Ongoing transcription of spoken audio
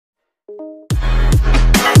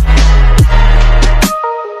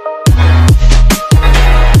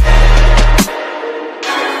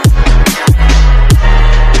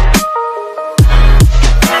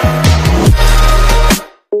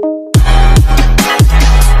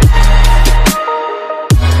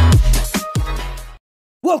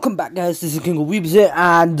Welcome back, guys. This is King of Weebs here,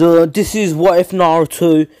 and this is What If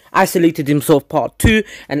Naruto Isolated Himself Part 2,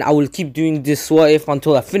 and I will keep doing this What If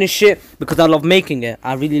until I finish it, because I love making it.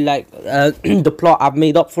 I really like the plot I've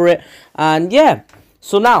made up for it, and yeah.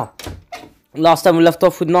 So now, last time we left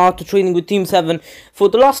off with Naruto training with Team 7 for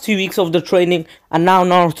the last 2 weeks of the training, and now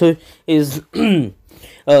Naruto is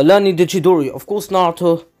learning the Chidori. Of course,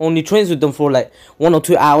 Naruto only trains with them for like 1 or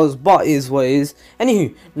 2 hours, but is what it is.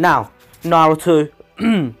 Anywho, now, Naruto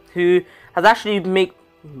who has actually made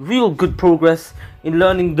real good progress in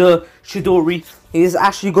learning the Chidori. He is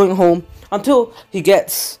actually going home until he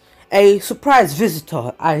gets a surprise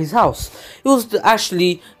visitor at his house. It was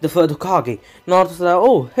actually the third Hokage. Naruto's like,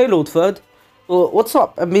 oh, hey Lord Third, what's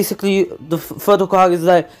up? And basically the third Hokage is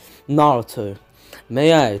like, Naruto,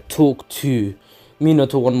 may I talk to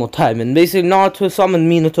Minato one more time? And basically Naruto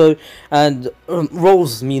summoned Minato and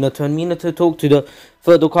rose Minato, and Minato talked to the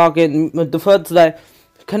third Hokage, and the third's like,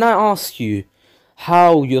 can I ask you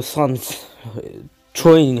how your son's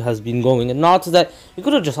training has been going? And Naruto's like, you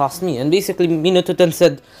could have just asked me. And basically Minato then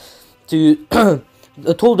said to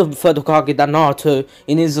told the third Hokage that Naruto,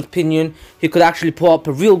 in his opinion, he could actually put up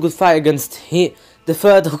a real good fight against the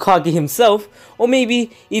third Hokage himself, or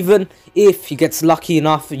maybe even if he gets lucky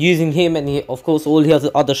enough using him and of course all his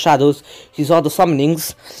other shadows, his other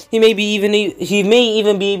summonings, he may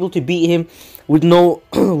even be able to beat him with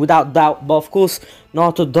without doubt. But of course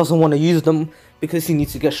Naruto doesn't want to use them because he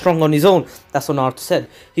needs to get strong on his own. That's what Naruto said.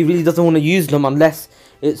 He really doesn't want to use them unless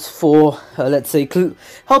it's for let's say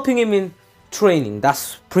helping him in training.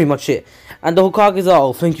 That's pretty much it. And the Hokages are,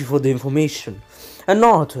 oh, thank you for the information. And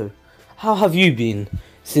Naruto, how have you been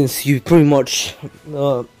since you pretty much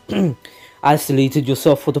isolated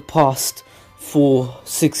yourself for the past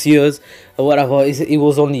 6 years or whatever?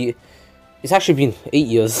 It's actually been 8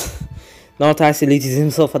 years. Naruto isolated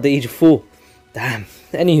himself at the age of 4. Damn.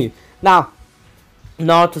 Anywho, now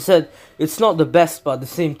Naruto said it's not the best, but at the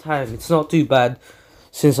same time it's not too bad,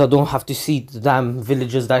 since I don't have to see the damn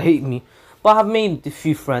villagers that hate me. But I've made a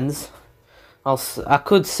few friends. I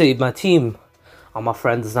could say my team are my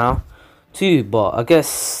friends now too, but I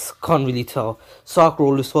guess can't really tell. Sakura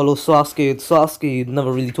always follows Sasuke. Sasuke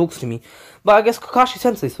never really talks to me, but I guess Kakashi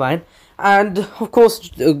Sensei is fine. And of course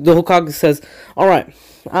the Hokage says, alright,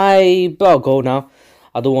 I better go now.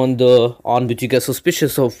 I don't want the Anbu to get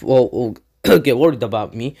suspicious of or get worried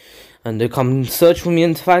about me, and they come search for me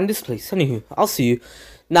and find this place. Anywho, I'll see you.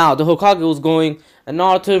 Now the Hokage was going, and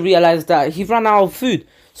Naruto realized that he ran out of food,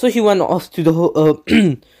 so he went off to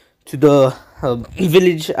the to the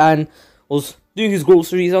village and was doing his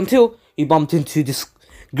groceries until he bumped into this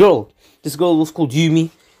girl. This girl was called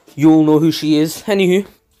Yumi. You all know who she is. Anywho,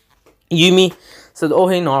 Yumi said, oh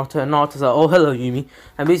hey Naruto, and Naruto's like, oh hello Yumi.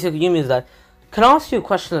 And basically Yumi is like, can I ask you a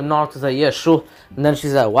question? And Naruto's like, yeah, sure. And then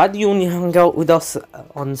she's like, why do you only hang out with us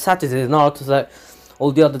on Saturdays? And Naruto's like,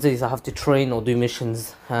 all the other days I have to train or do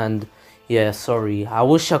missions, and yeah, sorry, I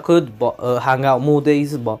wish I could but hang out more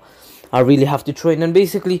days, but I really have to train. And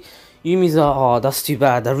basically Yumi's like, oh, that's too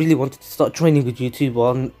bad, I really wanted to start training with you too, but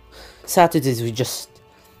on Saturdays we just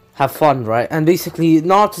have fun, right? And basically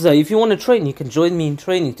Naruto's like, if you want to train, you can join me in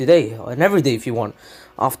training today and every day if you want.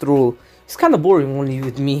 After all, it's kind of boring only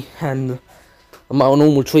with me and my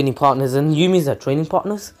normal training partners, and Yumi's are training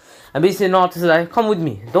partners. And basically Naruto's like, come with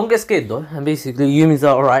me, don't get scared though. And basically Yumi's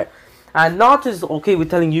like, alright. And Naruto's okay with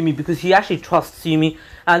telling Yumi because he actually trusts Yumi,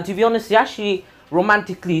 and to be honest, he actually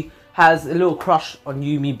romantically has a little crush on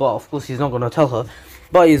Yumi, but of course he's not gonna tell her.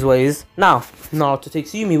 But his way is, now Naruto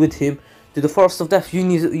takes Yumi with him to the Forest of Death.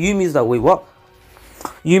 Yumi's like, wait, what?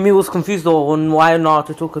 Yumi was confused on why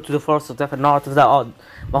Naruto took her to the Forest of Death, and Naruto's like, oh,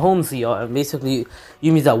 my home's here. And basically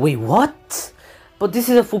Yumi's like, wait, what? But this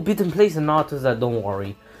is a forbidden place. And Naruto's like, don't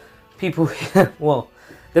worry, people here, well,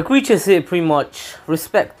 the creatures here pretty much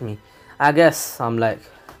respect me. I guess I'm like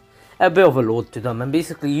a bit of a lord to them. And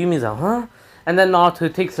basically Yumi's like, huh? And then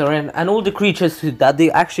Naruto takes her in, and all the creatures that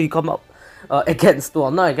they actually come up against,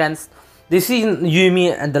 well, not against, they see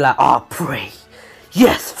Yumi and they're like, oh, pray,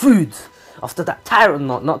 yes, food. After that tyrant,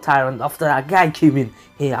 not tyrant, after that guy came in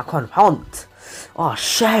here, I can't hunt. Oh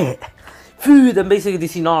shit, food. And basically they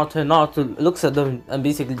see Naruto, and Naruto looks at them and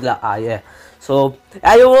basically like, ah yeah, so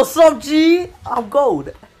hey, what's up G, I'm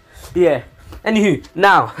gold. Yeah, anywho,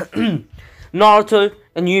 now Naruto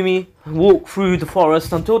and Yumi walk through the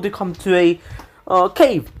forest until they come to a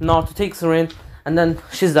cave. Naruto takes her in, and then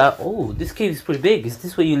she's like, "Oh, this cave is pretty big. Is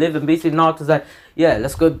this where you live?" And basically Naruto's like, "Yeah,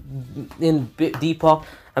 let's go in a bit deeper."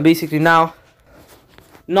 And basically now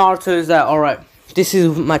Naruto is like, "Alright, this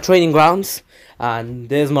is my training grounds, and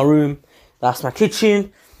there's my room. That's my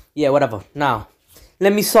kitchen. Yeah, whatever. Now,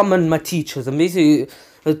 let me summon my teachers." And basically,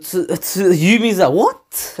 Yumi's like,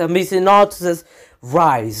 "What?" And basically Naruto says,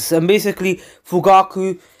 "Rise." And basically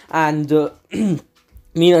Fugaku and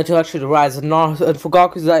Minato actually rise, and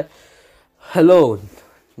Fugaku's like, "Hello,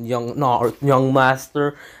 young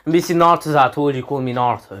master." And basically Naruto's like, "I told you, call me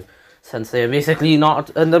Naruto Sensei." And basically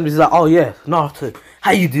Naruto, and then he's like, "Oh yeah, Naruto,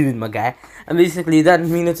 how you doing, my guy?" And basically then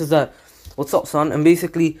Minato's like, "What's up, son?" And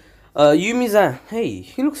basically Yumi's like, "Hey,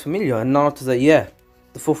 he looks familiar." And Naruto's like, "Yeah,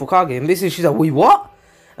 the fourth Hokage." And basically she's like, "Wait, what?"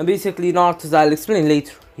 And basically Naruto's like, "I'll explain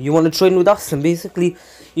later. You want to train with us?" And basically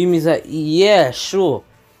Yumi's like, "Yeah, sure."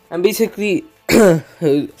 And basically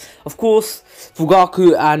of course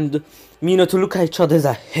Fugaku and Minato look at each other and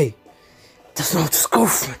like, "Hey, that's not his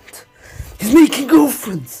girlfriend. He's making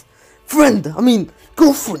girlfriends.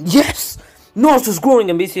 Girlfriend, yes." Naruto's growing,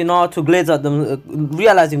 and basically Naruto glares at them,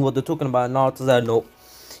 realizing what they're talking about. And Naruto's like, "No."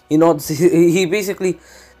 He basically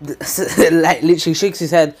like literally shakes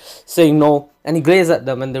his head, saying no, and he glares at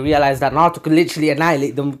them, and they realize that Naruto could literally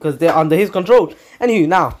annihilate them because they're under his control. Anywho,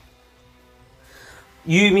 now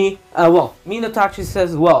Minato actually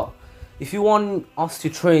says, "Well, if you want us to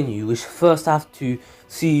train you, we should first have to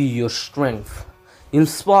see your strength. You'll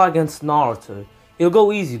spar against Naruto. He'll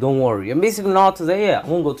go easy, don't worry." And basically Naruto's like, "Yeah, I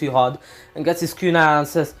won't go too hard," and gets his kunai and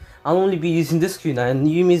says, "I'll only be using this kunai." And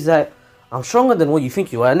Yumi's like, "I'm stronger than what you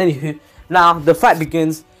think you are." And anywho, now the fight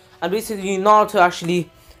begins, and basically Naruto actually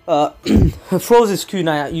throws his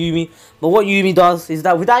kunai at Yumi. But what Yumi does is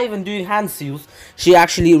that without even doing hand seals, she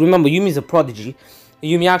actually, remember, Yumi's a prodigy.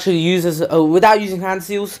 Yumi actually uses, without using hand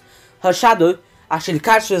seals, her shadow actually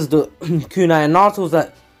catches the kunai, and Naruto's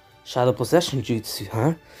like, "Shadow possession jutsu,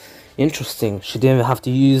 huh? Interesting." She didn't even have to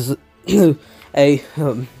use a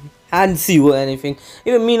hand seal or anything.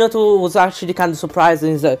 Even Minato was actually kind of surprised,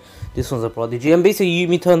 and he's like, "This one's a prodigy." And basically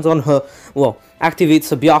Yumi turns on her, activates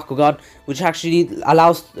her Byakugan, which actually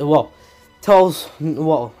allows,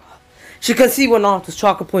 she can see where Naruto's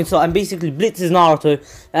chakra points are, and basically blitzes Naruto,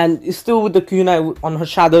 and is still with the kunai on her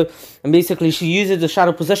shadow. And basically she uses the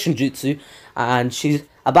shadow possession jutsu, and she's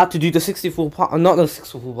about to do the 64 not the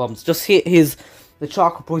 64 bombs, just hit the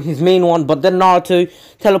chakra point, his main one. But then Naruto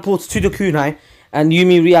teleports to the kunai, and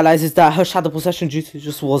Yumi realizes that her shadow possession jutsu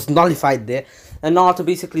just was nullified there. And Naruto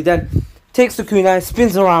basically then takes the kunai,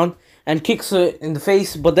 spins around, and kicks her in the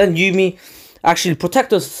face. But then Yumi actually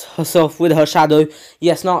protects herself with her shadow.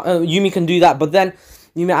 Yes, Yumi can do that, but then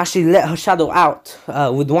Yumi actually let her shadow out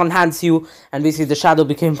with one hand seal, and basically the shadow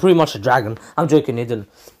became pretty much a dragon. I'm joking, it didn't.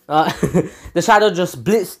 The shadow just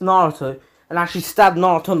blitzed Naruto and actually stabbed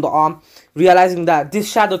Naruto on the arm, realizing that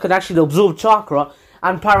this shadow can actually absorb chakra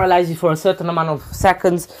and paralyze you for a certain amount of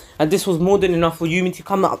seconds. And this was more than enough for Yumi to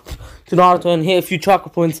come up to Naruto and hit a few chakra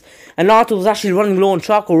points. And Naruto was actually running low on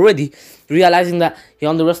chakra already, realizing that he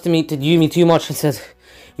underestimated Yumi too much, and says,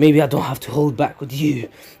 "Maybe I don't have to hold back with you."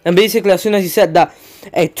 And basically as soon as he said that,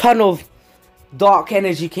 a ton of dark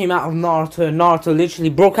energy came out of Naruto, and Naruto literally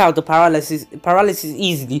broke out the paralysis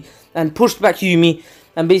easily and pushed back Yumi.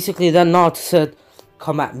 And basically then Naruto said,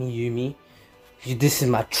 "Come at me, Yumi. This is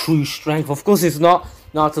my true strength." Of course it's not.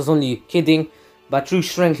 Naruto's only kidding. By true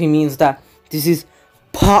strength he means that this is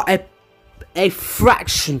a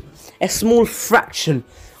fraction, a small fraction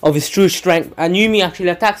of his true strength. And Yumi actually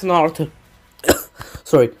attacks Naruto.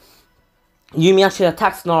 Sorry. Yumi actually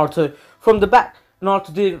attacks Naruto from the back.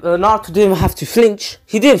 Naruto didn't have to flinch.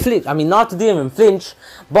 He didn't flinch. Naruto didn't even flinch.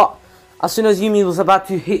 But as soon as Yumi was about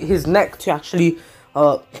to hit his neck to actually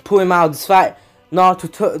pull him out of this fight,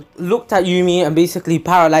 Naruto looked at Yumi and basically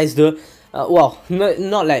paralyzed her.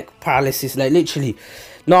 Not like paralysis, like literally.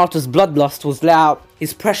 Naruto's bloodlust was let out,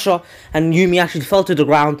 his pressure, and Yumi actually fell to the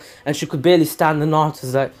ground, and she could barely stand. And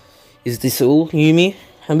Naruto's like, "Is this all, Yumi?"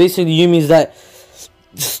 And basically Yumi's like,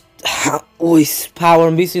 "Just always power."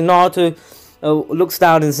 And basically Naruto looks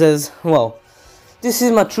down and says, "Well, this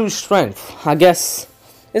is my true strength. I guess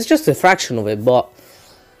it's just a fraction of it, but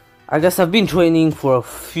I guess I've been training for a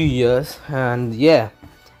few years, and yeah.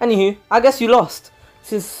 Anywho, I guess you lost.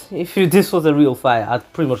 Since if this was a real fight,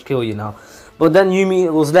 I'd pretty much kill you now." But then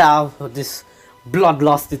Yumi was let out of this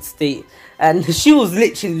bloodlusted state, and she was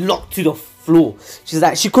literally locked to the floor. She's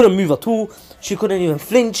like, she couldn't move at all. She couldn't even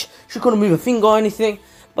flinch. She couldn't move a finger or anything.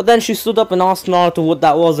 But then she stood up and asked Naruto what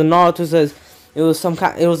that was, and Naruto says it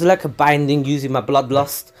was like a binding using my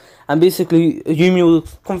bloodlust. And basically Yumi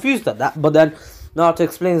was confused at that. But then Naruto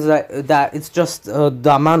explains that it's just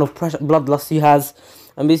the amount of bloodlust he has,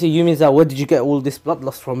 and basically Yumi's like, where did you get all this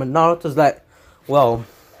bloodlust from? And Naruto's like, well,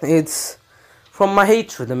 it's from my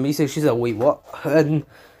hatred. And basically she's like, wait, what? And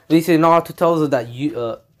basically Naruto tells her that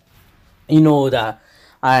you know that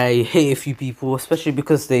I hate a few people, especially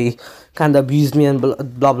because they kind of abused me and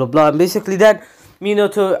blah blah blah. And basically then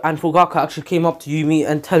Minato and Fugaku actually came up to Yumi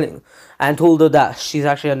and told her that she's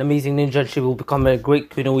actually an amazing ninja and she will become a great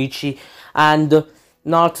kunoichi. And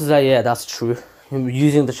Naruto's like, yeah, that's true.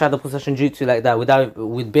 Using the shadow possession jutsu like that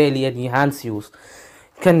with barely any hand seals,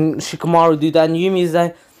 can Shikamaru do that? And Yumi's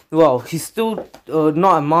like, well, he's still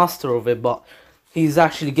not a master of it, but he's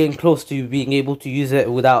actually getting close to being able to use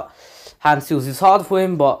it without hand seals. It's hard for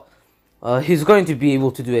him, but he's going to be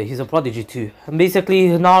able to do it. He's a prodigy too. And basically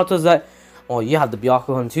Naruto's like, oh, you have the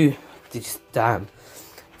Byakugan too. Damn,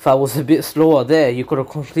 if I was a bit slower there, you could have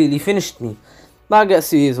completely finished me. But I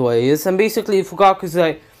guess it is what it is. And basically Fugaku's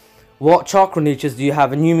like, what chakra natures do you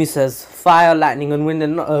have? And Yumi says fire, lightning and wind.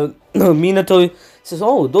 And Minato says,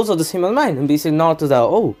 oh, those are the same as mine. And basically Naruto's like,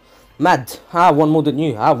 oh, mad, I have one more than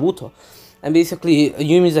you, I have water. And basically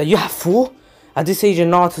Yumi's like, you have 4 at this age?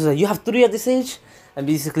 And Naruto's like, you have 3 at this age? And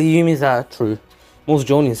basically Yumi's like, true, most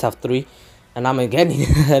Jonins have 3 and I'm again.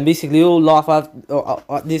 And basically all laugh at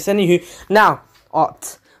this. Anywho, now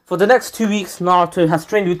art. For the next 2 weeks, Naruto has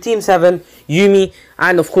trained with Team 7, Yumi,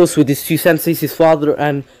 and of course with his 2 senseis, his father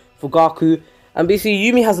and Fugaku. And basically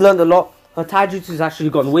Yumi has learned a lot. Her taijutsu has actually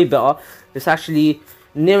gotten way better. It's actually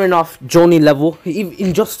near enough Jonin level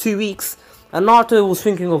in just 2 weeks. And Naruto was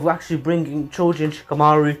thinking of actually bringing Choji and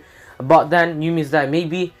Shikamaru, but then Yumi's like,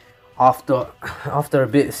 maybe after a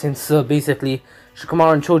bit, since basically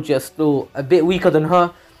Shikamaru and Choji are still a bit weaker than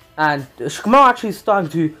her, and Shikamaru actually is starting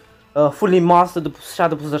to fully master the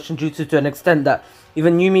shadow possession jutsu to an extent that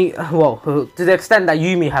even Yumi, well, to the extent that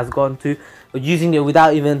Yumi has gone to, using it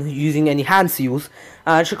without even using any hand seals.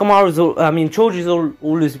 Choji's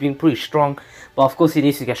always been pretty strong, but of course he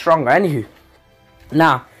needs to get stronger. Anywho,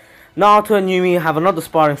 now Naruto and Yumi have another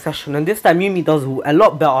sparring session, and this time Yumi does a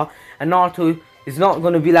lot better, and Naruto is not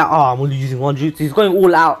going to be like, oh, I'm only using one jutsu. He's going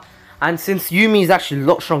all out, and since Yumi is actually a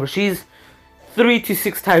lot stronger, she's 3 to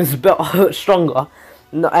 6 times better, stronger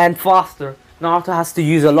and faster, Naruto has to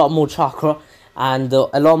use a lot more chakra and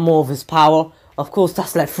a lot more of his power. Of course,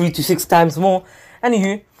 that's like 3 to 6 times more.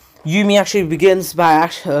 Anywho, Yumi actually begins by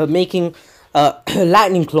making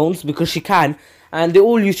lightning clones because she can, and they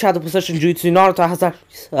all use shadow possession jutsu. Naruto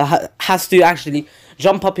has to actually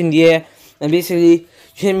jump up in the air, and basically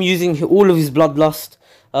him using all of his bloodlust.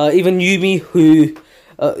 Even Yumi,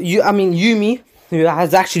 Yumi, who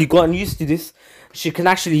has actually gotten used to this, she can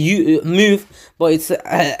actually move, but it's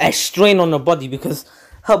a strain on her body because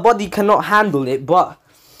her body cannot handle it, but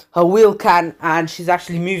her will can, and she's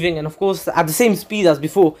actually moving, and of course at the same speed as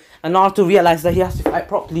before. And Naruto realizes that he has to fight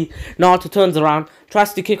properly. Naruto turns around,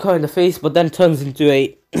 tries to kick her in the face, but then turns into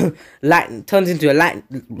lightning.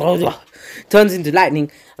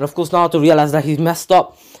 And of course Naruto realizes that he's messed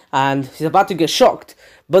up and he's about to get shocked.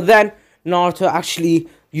 But then Naruto actually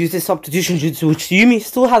uses substitution jutsu, which Yumi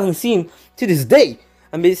still hasn't seen to this day.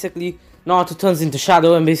 And basically Naruto turns into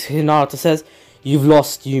shadow, and basically Naruto says, "You've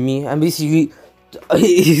lost, Yumi." And basically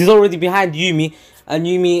he's already behind Yumi, and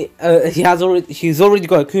Yumi he's already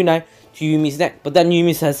got a kunai to Yumi's neck. But then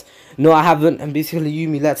Yumi says, "No, I haven't." And basically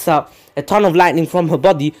Yumi lets out a ton of lightning from her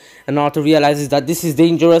body, and Naruto realizes that this is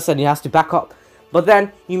dangerous and he has to back up. But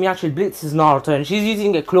then Yumi actually blitzes Naruto, and she's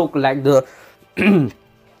using a cloak like the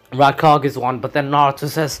Rakage's one. But then Naruto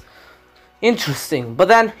says, "Interesting." But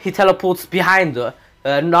then he teleports behind her.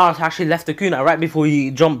 Naruto actually left the kunai right before he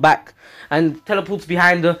jumped back and teleports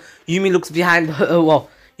behind her. Yumi looks behind her.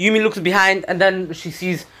 Yumi looks behind, and then she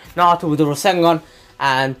sees Naruto with the Rasengan,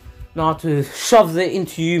 and Naruto shoves it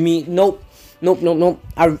into Yumi. Nope.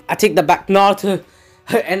 I take that back. Naruto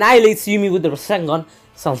annihilates Yumi with the Rasengan.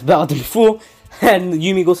 Sounds better than before. And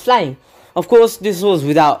Yumi goes flying. Of course, this was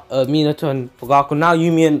without Minato and Fugaku. Now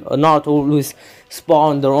Yumi and Naruto always spar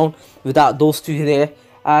on their own without those two there.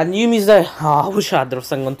 And Yumi's like, oh, I wish I had the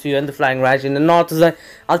Rasengan too, and the Flying Raijin. And Naruto's like,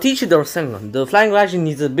 I'll teach you the Rasengan. The Flying Raijin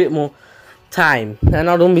needs a bit more time, and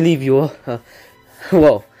I don't believe you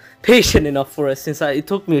were patient enough for it, since it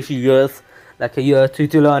took me a few years, like a year or two,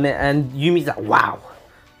 to learn it. And Yumi's like, wow,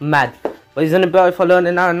 mad. But isn't it better if I learn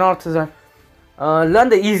it now? And Naruto's like, learn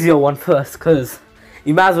the easier one first, because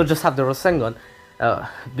you might as well just have the Rasengan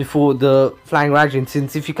before the Flying Raijin,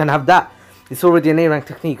 since if you can have that, it's already an A-rank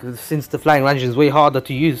technique, since the Flying Raijin is way harder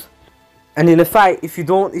to use. And in a fight, if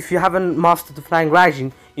you haven't mastered the Flying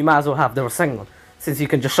Raijin, you might as well have the Rasengan, since you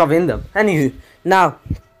can just shove in them. Anywho, now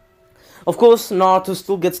Of course, Naruto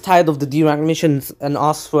still gets tired of the D rank missions and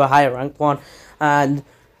asks for a higher rank one, and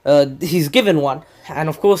he's given one. And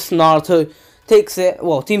of course, Naruto takes it.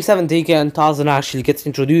 Well, Team 7 take it, and Tazuna actually gets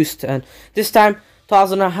introduced. And this time,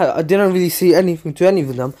 Tazuna didn't really say anything to any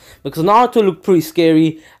of them, because Naruto looked pretty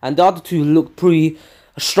scary, and the other two looked pretty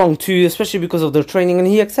strong too, especially because of their training, and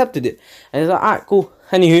he accepted it. And he's like, alright, cool.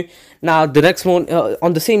 Anywho, now the next morning,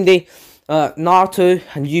 on the same day, Naruto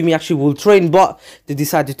and Yumi actually will train, but they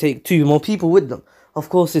decide to take 2 more people with them. Of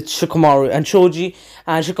course, it's Shikamaru and Choji,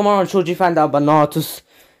 and Shikamaru and Choji find out about Naruto's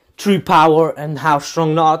true power and how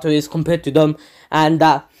strong Naruto is compared to them, and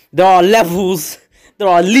that there are levels, there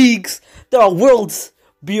are leagues, there are worlds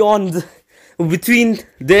beyond, between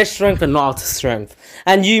their strength and Naruto's strength.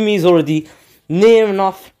 And Yumi is already near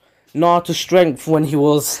enough Naruto's strength when he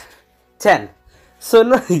was 10. So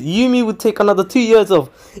Yumi would take another 2 years of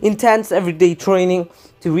intense everyday training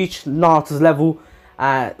to reach Naruto's level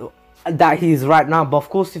that he is right now. But of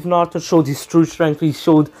course, if Naruto showed his true strength, he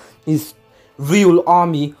showed his real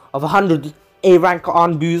army of 100 A rank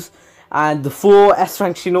Anbus and the 4 S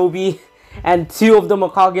rank Shinobi, and 2 of them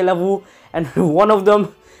are Kage level, and 1 of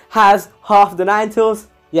them has half the 9 tails.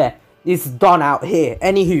 Yeah, it's done out here.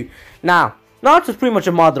 Anywho, now Naruto's pretty much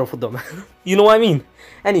a mother for them. You know what I mean?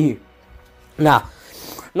 Anywho, now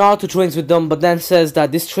Naruto trains with them, but then says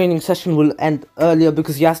that this training session will end earlier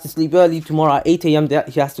because he has to sleep early. Tomorrow at 8 AM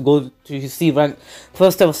he has to go to his C rank,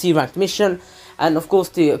 first ever C ranked mission, and of course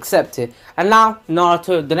they accept it. And now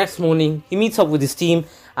Naruto, the next morning, he meets up with his team,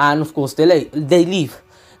 and of course they leave.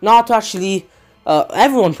 Naruto actually,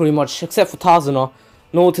 everyone pretty much except for Tazuna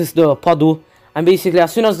notice the puddle, and basically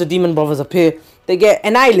as soon as the demon brothers appear, they get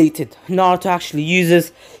annihilated. Naruto actually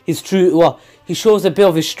uses his true, well, he shows a bit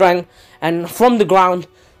of his strength, and from the ground,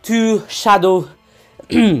 2 shadow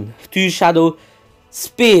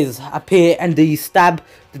spears appear, and they stab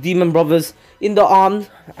the demon brothers in the arm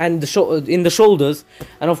and in the shoulders.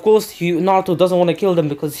 And of course, Naruto doesn't want to kill them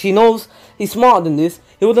because he knows he's smarter than this.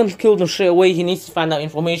 He wouldn't kill them straight away. He needs to find out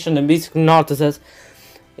information. And basically, Naruto says,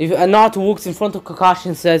 Naruto walks in front of Kakashi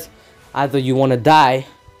and says, either you want to die,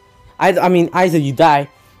 either you die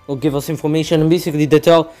or give us information. And basically, they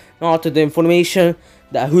tell Naruto the information,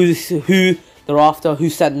 that who they're after, who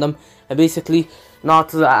sent them, and basically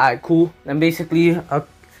Naruto's like, cool, and basically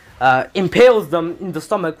impales them in the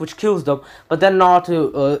stomach, which kills them. But then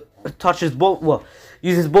Naruto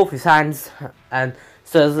uses both his hands and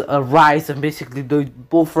says rise, and basically they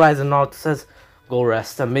both rise, and Naruto says go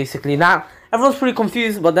rest. And basically now everyone's pretty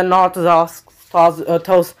confused, but then Naruto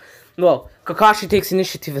tells, well, Kakashi takes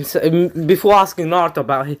initiative, and before asking Naruto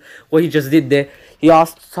about what he just did there, he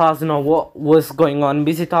asked Tazuna what was going on.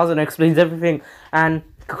 Basically, Tazuna explains everything, and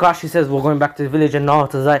Kakashi says we're going back to the village, and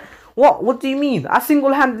Naruto's like, what do you mean? I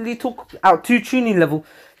single-handedly took out 2 Chunin level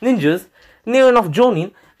ninjas, near enough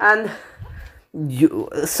Jonin, and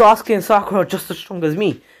Sasuke and Sakura are just as strong as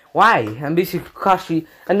me. Why? And basically Kakashi,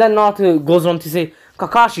 and then Naruto goes on to say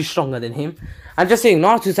Kakashi's stronger than him. I'm just saying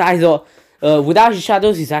Naruto's either without his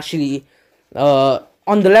shadows he's actually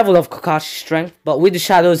on the level of Kakashi's strength, but with the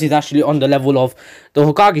shadows he's actually on the level of the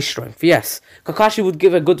Hokage's strength. Yes, Kakashi would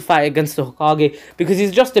give a good fight against the Hokage because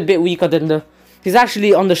he's just a bit weaker than he's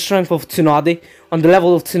actually on the strength of Tsunade, on the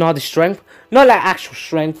level of Tsunade's strength, not like actual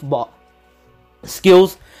strength but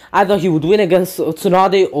skills. Either he would win against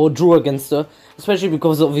Tsunade or draw against her, especially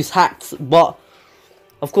because of his hacks. But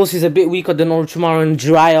of course he's a bit weaker than Orochimaru and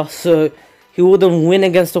Jiraiya, so he wouldn't win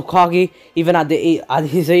against Hokage even at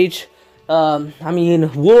his age.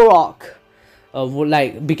 War Arc,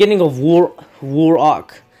 like beginning of War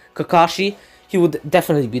Arc, Kakashi, he would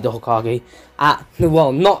definitely be the Hokage at,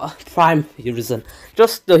 well, not Prime Hiruzen,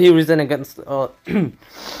 just the Hiruzen against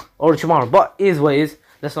Orochimaru. But is what is.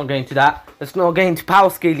 Let's not get into that. Let's not get into power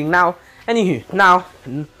scaling now. Anywho, now,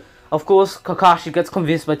 of course, Kakashi gets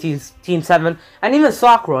convinced by Team 7, and even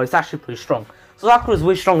Sakura is actually pretty strong. Sakura is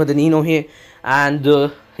way stronger than Ino here,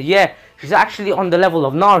 and yeah, she's actually on the level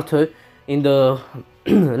of Naruto in the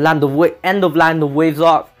end of Land of Waves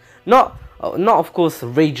arc. Not of course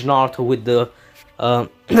Rage Naruto with the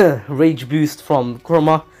rage boost from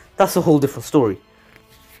Chroma. That's a whole different story.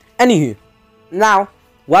 Anywho, now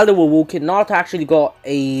while they were walking, Naruto actually got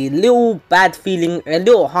a little bad feeling, a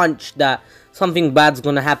little hunch that something bad's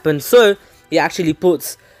gonna happen. So he actually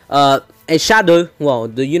puts a shadow, well,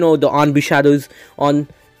 the Anbu shadows on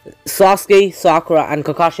Sasuke, Sakura, and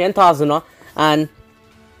Kakashi and Tazuna, and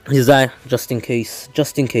he's like, just in case.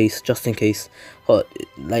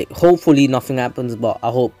 Like, hopefully nothing happens, but I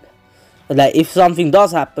hope, like, if something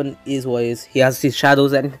does happen, is what is. He has his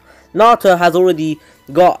shadows, and Naruto has already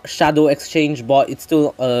got shadow exchange, but it's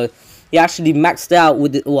still he actually maxed out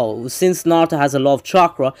with it. Well, since Naruto has a lot of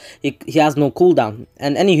chakra, he has no cooldown.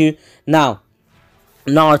 And anywho, now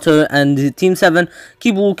Naruto and the Team 7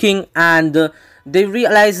 keep walking, and they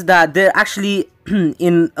realize that they're actually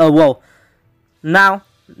in well, now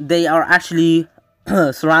they are actually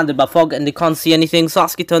surrounded by fog and they can't see anything.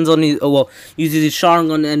 Sasuke turns on his, uses his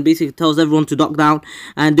Sharingan and basically tells everyone to duck down,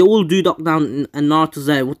 and they all do duck down, and Naruto's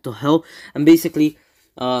like, what the hell? And basically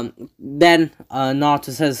then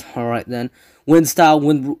Naruto says, alright then, wind style,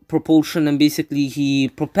 wind propulsion, and basically he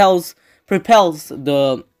propels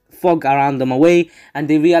the fog around them away, and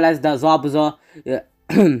they realize that Zabuza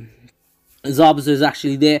Zabuza is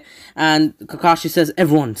actually there, and Kakashi says,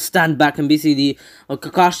 everyone stand back, and basically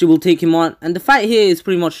Kakashi will take him on, and the fight here is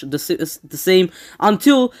pretty much the same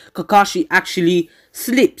until Kakashi actually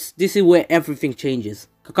slips. This is where everything changes.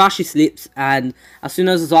 Kakashi slips, and as soon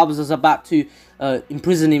as Zabuza is about to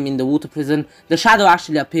imprison him in the water prison, the shadow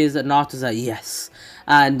actually appears, and Naruto's like, yes.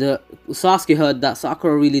 And Sasuke heard that,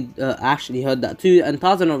 Sakura really actually heard that too, and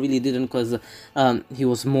Tazano really didn't, because he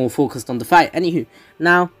was more focused on the fight. Anywho,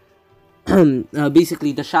 now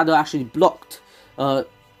basically the shadow actually blocked,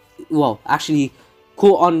 actually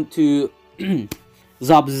caught on to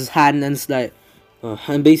Zabuza's hand, and it's like,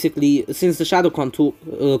 and basically since the shadow can't talk,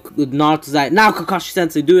 Naruto's like, now Kakashi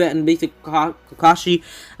sensei, do it, and basically Kakashi,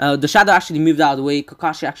 the shadow actually moved out of the way.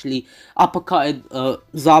 Kakashi actually uppercutted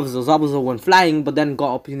Zabuza. Zabuza went flying, but then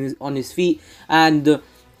got up on his feet, and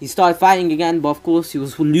he started fighting again, but of course he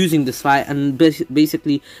was losing this fight, and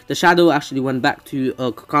basically the shadow actually went back to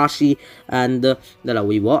Kakashi, and they're like,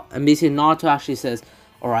 wait, what? And basically Naruto actually says,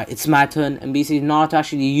 alright, it's my turn, and basically Naruto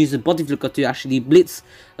actually used the body flicker to actually blitz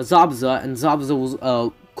Zabuza, and Zabuza was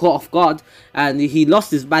caught off guard, and he lost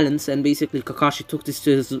his balance, and basically Kakashi took this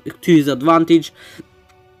to his advantage,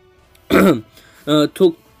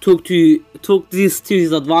 took this to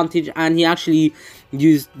his advantage, and he actually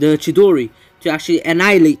used the Chidori to actually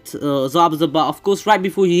annihilate Zabuza. But of course, right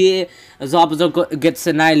before here, Zabuza gets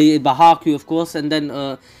annihilated by Haku, of course, and then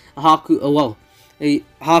Haku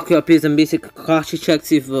appears, and basically Kakashi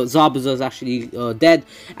checks if Zabuza is actually dead,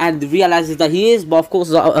 and realizes that he is. But of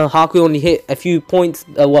course, Haku only hit a few points,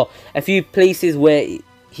 a few places where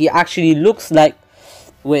he actually looks like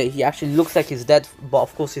he's dead, but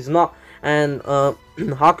of course he's not. And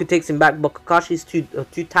Haku takes him back, but Kakashi is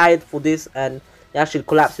too tired for this, and he actually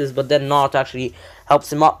collapses. But then Naruto actually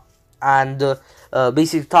helps him up, and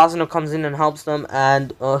basically Tazano comes in and helps them,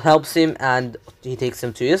 and helps him, and he takes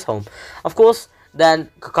him to his home. Of course, then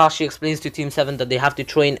Kakashi explains to Team 7 that they have to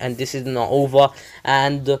train, and this is not over,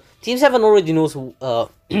 and Team 7 already knows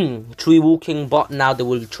tree walking, but now they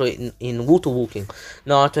will train in water walking.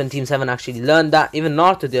 Naruto and Team 7 actually learned that. Even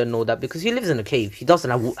Naruto didn't know that, because he lives in a cave. He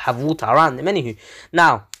doesn't have water around him. Anywho,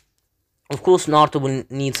 now of course Naruto will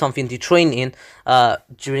need something to train in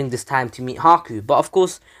during this time to meet Haku. But of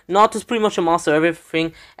course Naruto's pretty much a master of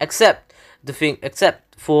everything except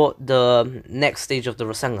for the next stage of the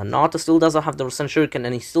Rasengan. Naruto still doesn't have the Rasen Shuriken,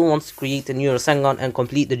 and he still wants to create a new Rasengan and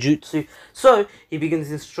complete the jutsu. So he begins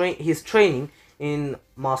his training in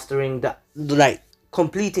mastering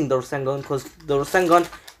completing the Rasengan, because the Rasengan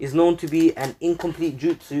is known to be an incomplete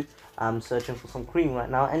jutsu. I'm searching for some cream right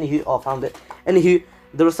now. Anywho, I found it. Anywho,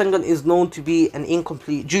 the Rasengan is known to be an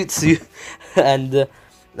incomplete jutsu, and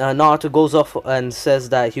Naruto goes off and says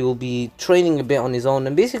that he will be training a bit on his own,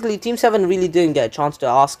 and basically Team 7 really didn't get a chance to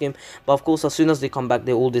ask him, but of course as soon as they come back,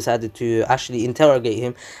 they all decided to actually interrogate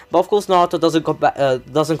him. But of course Naruto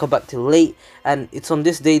doesn't come back till late, and it's on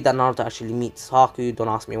this day that Naruto actually meets Haku. Don't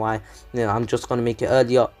ask me why, I'm just gonna make it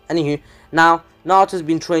earlier. Anywho, now Naruto's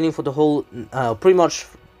been training for the whole pretty much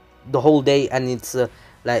the whole day, and it's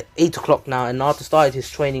like 8 o'clock now, and Naruto started his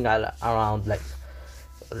training at around, like,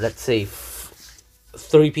 let's say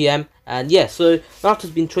 3 p.m. and yeah, so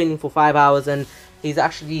Naruto's been training for 5 hours, and he's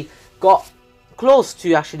actually got close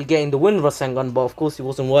to actually getting the Wind Rasengan, but of course he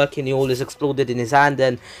wasn't working. He always exploded in his hand,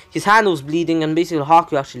 and his hand was bleeding, and basically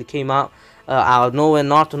Haku actually came out of nowhere.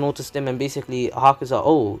 Naruto noticed him, and basically Haku's like,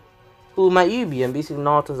 oh, who might you be? And basically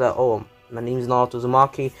Naruto's like, oh, my name's Naruto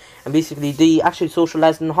Uzumaki, and basically they actually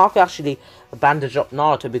socialized, and Haku actually bandaged up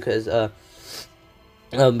Naruto because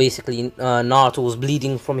basically Naruto was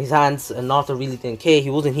bleeding from his hands, and Naruto really didn't care. He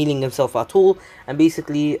wasn't healing himself at all, and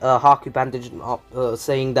basically Haku bandaged him up,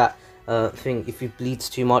 saying that if he bleeds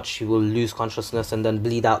too much, he will lose consciousness and then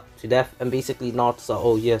bleed out to death. And basically Naruto's like,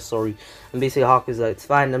 oh yeah, sorry, and basically Haku's like, it's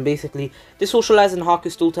fine. And basically they socialize, and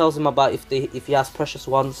Haku still tells him about if he has precious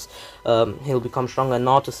ones, he'll become stronger. And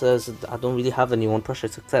Naruto says, I don't really have anyone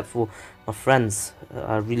precious except for my friends.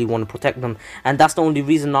 I really want to protect them, and that's the only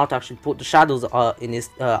reason Naruto actually put the shadows in his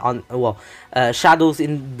shadows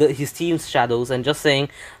in his team's shadows, and just saying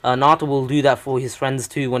Naruto will do that for his friends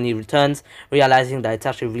too when he returns, realizing that it's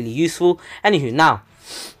actually really useful. Anywho, now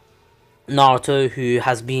Naruto, who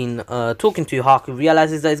has been talking to Haku,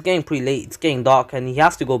 realizes that it's getting pretty late, it's getting dark, and he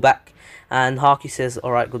has to go back. And Haku says,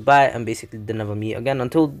 alright, goodbye, and basically they never meet again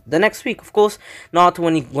until the next week. Of course, Naruto,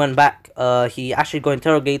 when he went back, he actually got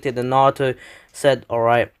interrogated, and Naruto said,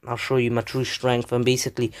 alright, I'll show you my true strength. And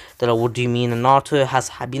basically, they're like, what do you mean? And Naruto has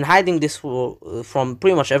been hiding this from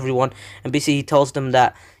pretty much everyone, and basically he tells them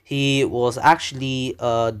that he was actually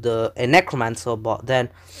a necromancer, but then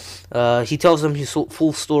he tells them his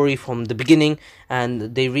full story from the beginning,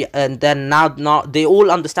 and then now they all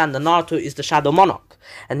understand that Naruto is the Shadow Monarch,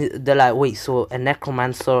 and they're like, wait, so a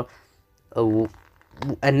necromancer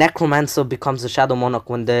becomes the Shadow Monarch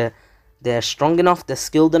when they're strong enough, they're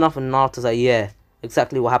skilled enough? And Naruto's like, yeah,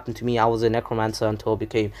 exactly what happened to me. I was a necromancer until I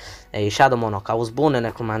became a Shadow Monarch. I was born a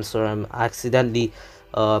necromancer, and I accidentally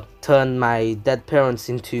turned my dead parents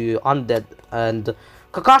into undead, and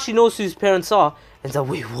Kakashi knows who his parents are, and he's like,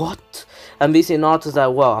 wait, what? And basically Naruto's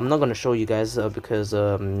like, well, I'm not going to show you guys because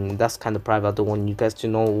that's kind of private. I don't want you guys to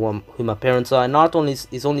know who my parents are. And Naruto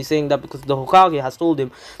is only saying that because the Hokage has told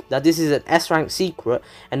him that this is an S-rank secret,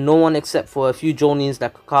 and no one except for a few Jonins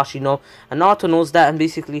like Kakashi know. And Naruto knows that, and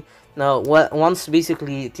basically now once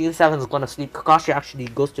basically Team 7 is going to sleep, Kakashi actually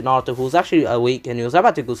goes to Naruto, who's actually awake, and he was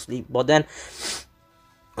about to go sleep, but then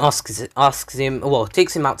asks him, well,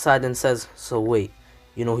 takes him outside and says, so wait,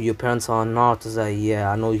 you know who your parents are? And Naruto's like, yeah,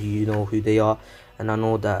 I know you know who they are, and I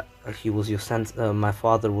know that he was your my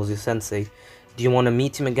father was your sensei. Do you want to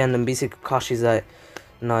meet him again? And basically Kakashi's like,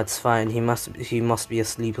 no, it's fine, he must be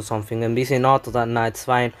asleep or something. And basically Naruto's like, nah, it's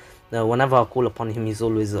fine, whenever I call upon him, he's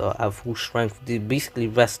always at full strength. They basically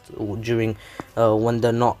rest during when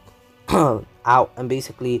they're not out. And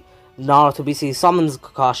basically Naruto basically summons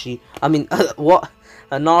Kakashi, what?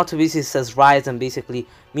 Naruto basically says rise, and basically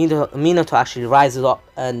Minato actually rises up,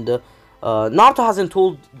 and Naruto hasn't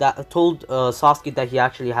told Sasuke that he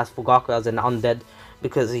actually has Fugaku as an undead,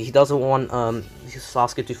 because he doesn't want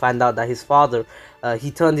Sasuke to find out that his father,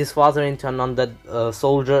 he turned his father into an undead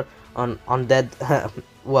soldier, undead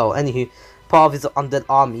well, anywho, part of his undead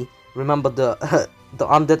army. Remember, the the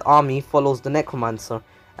undead army follows the necromancer,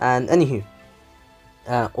 and anywho,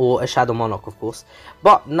 or a Shadow Monarch, of course.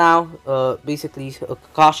 But now, basically,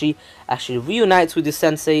 Kakashi actually reunites with his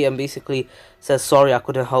sensei, and basically says, sorry, I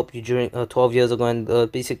couldn't help you during 12 years ago.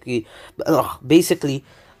 And basically,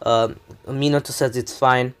 Minato says it's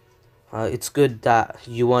fine. It's good that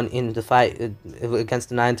you won in the fight against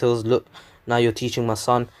the Nine Tails. Look, now you're teaching my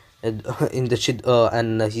son in the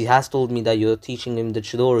and he has told me that you're teaching him the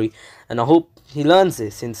Chidori, and I hope he learns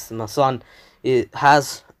it, since my son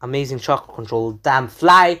has amazing chakra control. Damn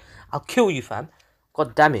fly, I'll kill you, fam.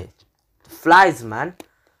 God damn it, the flies, man,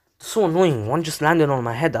 so annoying. One just landed on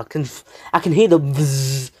my head. I can hear the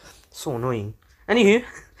bzzz. So annoying. Anywho,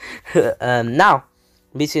 now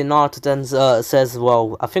basically Naruto then says,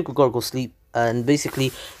 well, I think we gotta go sleep. And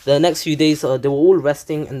basically the next few days they were all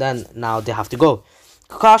resting, and then now they have to go.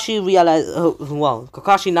 Kakashi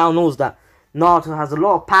Kakashi now knows that Naruto has a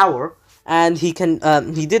lot of power, and he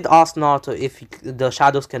did ask Naruto if the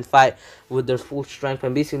shadows can fight with their full strength.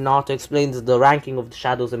 And basically Naruto explains the ranking of the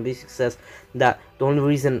shadows, and basically says that the only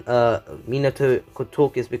reason Minato could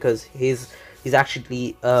talk is because he's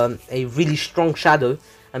actually a really strong shadow,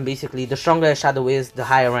 and basically the stronger a shadow is, the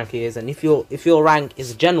higher rank he is. And if your rank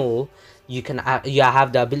is general, you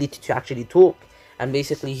have the ability to actually talk. And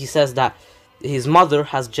basically he says that his mother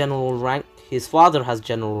has general rank, his father has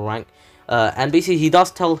general rank, and basically he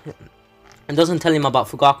doesn't tell him about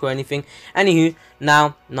Fugaku or anything. Anywho,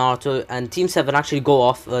 now Naruto and Team 7 actually go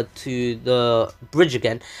off to the bridge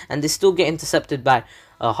again, and they still get intercepted by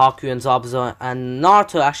Haku and Zabuza. And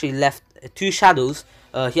Naruto actually left two shadows.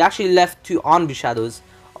 He actually left two Anbu shadows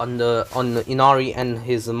on Inari and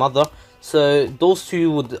his mother. So those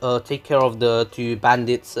two would take care of the two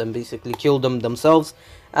bandits and basically kill them themselves.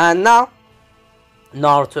 And now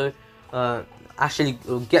Naruto actually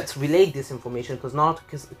gets relayed this information, because Naruto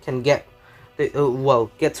can get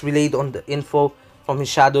gets relayed on the info from his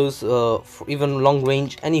shadows for even long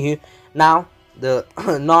range. Anywho, now the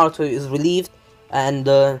Naruto is relieved, and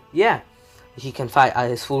yeah, he can fight at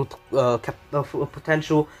his full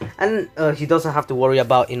potential, and he doesn't have to worry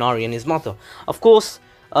about Inari and his mother. Of course,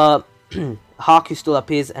 Haku still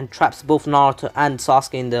appears and traps both Naruto and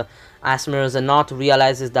Sasuke in the ice mirrors, and Naruto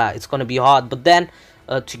realizes that it's gonna be hard. But then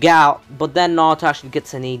to get out. But then Naruto actually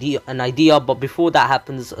gets an idea. But before that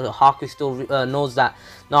happens, Haku still knows that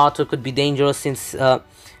Naruto could be dangerous, since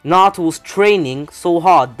Naruto was training so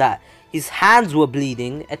hard that his hands were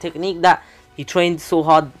bleeding. A technique that he trained so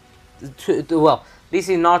hard well,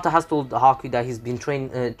 basically Naruto has told Haku that he's been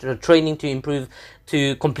training to improve,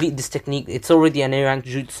 to complete this technique. It's already an A rank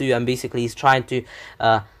jutsu, and basically he's trying to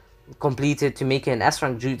complete it to make it an S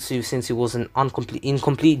rank jutsu, since it was an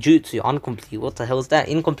incomplete jutsu. What the hell is that?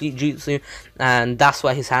 Incomplete jutsu, and that's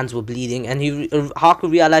why his hands were bleeding. And Haku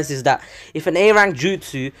realizes that if an A rank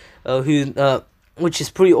jutsu, which is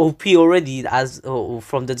pretty OP already, as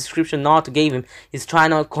from the description Naruto gave him, is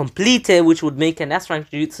trying to complete it, which would make an S rank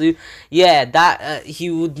jutsu. Yeah, that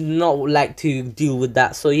he would not like to deal with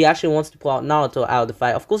that. So he actually wants to pull out Naruto out of the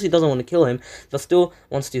fight. Of course, he doesn't want to kill him, but still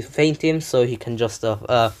wants to feint him so he can just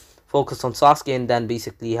focus on Sasuke, and then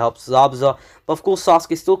basically helps Zabuza. But of course,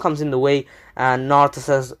 Sasuke still comes in the way, and Naruto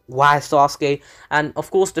says, "Why Sasuke?" And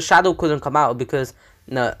of course, the shadow couldn't come out because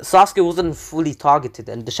Sasuke wasn't fully targeted,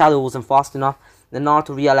 and the shadow wasn't fast enough. Then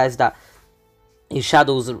Naruto realized that his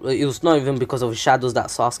shadows, it was not even because of his shadows that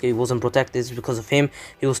Sasuke wasn't protected, it's because of him.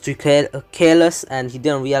 He was too careless, and he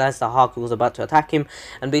didn't realize that Haku was about to attack him.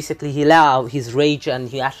 And basically he let out his rage, and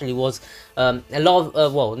he actually was a lot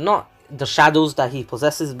of well, not the shadows that he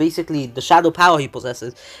possesses, basically the shadow power he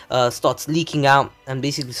possesses starts leaking out, and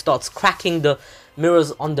basically starts cracking the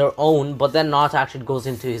mirrors on their own. But then Naruto actually goes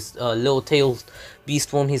into his little tails beast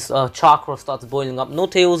form. His chakra starts boiling up. No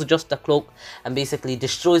tails, just the cloak, and basically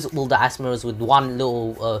destroys all the ice mirrors with one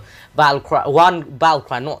little battle cry. One battle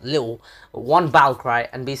cry, not little, one battle cry.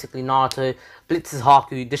 And basically Naruto blitzes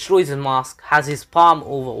Haku, destroys his mask, has his palm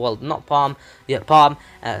over, well, not palm, yeah, palm,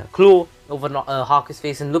 claw over Haku's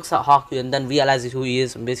face, and looks at Haku, and then realizes who he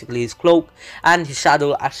is, and basically his cloak and his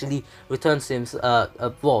shadow actually returns to him,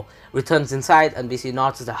 well, returns inside. And basically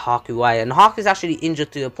Naruto's at Haku, why? And Haku's actually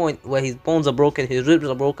injured to a point where his bones are broken, his ribs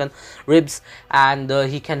are broken, and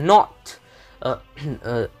he cannot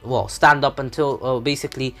well, stand up until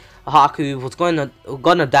basically Haku was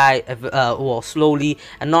gonna die well, slowly,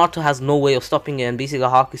 and Naruto has no way of stopping it. And basically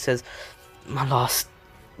Haku says, "My last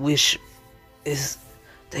wish is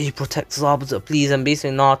that you protect Zabuza, please." And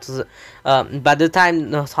basically Naruto's by the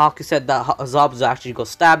time Haku said that, Zabuza actually got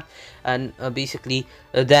stabbed, and basically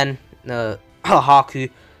then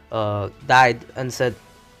Haku died and said,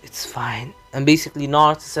 "It's fine." And basically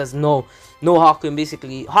Naruto says, no Haku. And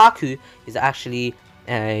basically Haku is actually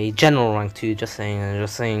a general rank 2, just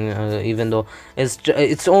saying, even though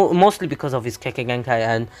it's mostly because of his Kekkei Genkai,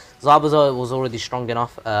 and Zabuza was already strong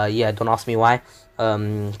enough. Yeah, don't ask me why.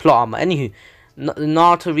 Plot armor. Anywho,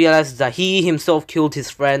 Naruto realizes that he himself killed his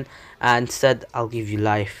friend and said, "I'll give you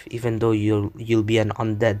life, even though you'll be an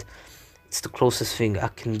undead. It's the closest thing I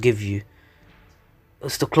can give you.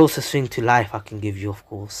 It's the closest thing to life I can give you, of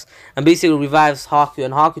course." And basically revives Haku,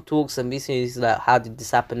 and Haku talks, and basically he's like, "How did this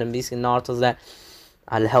happen?" And basically Naruto's like,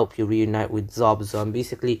 "I'll help you reunite with Zabuza." And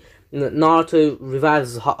basically Naruto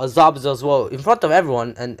revives Zabuza as well in front of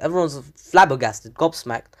everyone, and everyone's flabbergasted,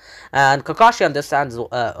 gobsmacked. And Kakashi understands,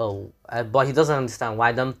 but he doesn't understand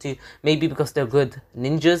why them two. Maybe because they're good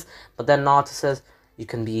ninjas. But then Naruto says, "You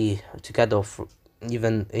can be together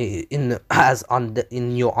even in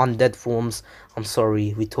your undead forms. I'm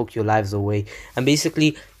sorry, we took your lives away." And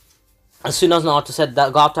basically, as soon as Naruto said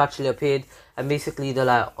that, Gato actually appeared, and basically they're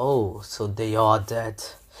like, "Oh, so they are dead.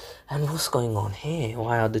 And what's going on here?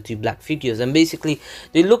 Why are the two black figures?" And basically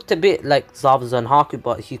they looked a bit like Zabuza and Haku,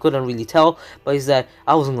 but he couldn't really tell. But he's like,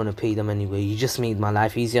 "I wasn't gonna pay them anyway. You just made my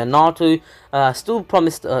life easier." Naruto still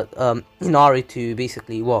promised Inari to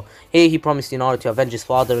basically, well, here he promised Inari to avenge his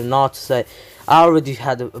father, and Naruto said, "I already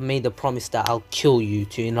had made a promise that I'll kill you,"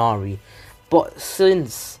 to Inari. But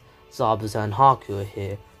since Zabuza and Haku are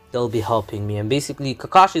here, they'll be helping me. And basically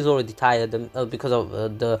Kakashi's already tired because of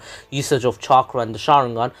the usage of chakra and the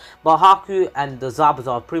Sharingan. But Haku and the Zabuza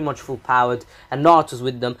are pretty much full powered, and Naruto's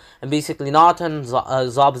with them. And basically Naruto and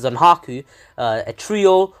Zabuza and Haku, a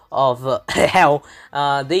trio of hell,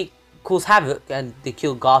 they cause havoc, and they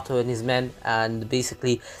kill Gato and his men. And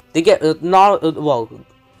basically they get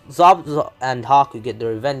Zabuza and Haku get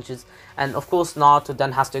their revenges. And of course Naruto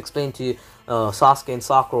then has to explain to Sasuke and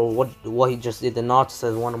Sakura what he just did. And Naruto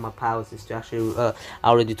says, "One of my powers is to actually, I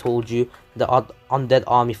already told you, the undead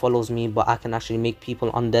army follows me, but I can actually make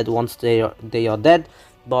people undead once they are dead.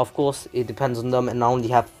 But of course it depends on them, and I only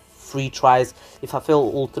have 3 tries. If I fail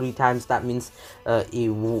all 3 times, that means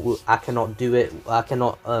I cannot do it. I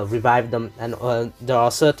cannot revive them. And there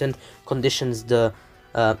are certain conditions the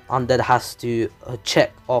undead has to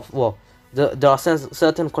check off. Well, there are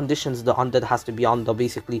certain conditions the undead has to be under.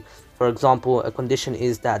 Basically, for example, a condition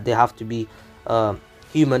is that they have to be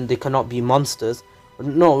human. They cannot be monsters.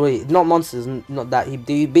 No, wait, not monsters. Not that.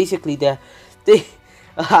 They basically they.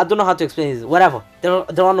 I don't know how to explain this. Whatever.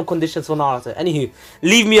 There are no conditions for Naruto. Anywho,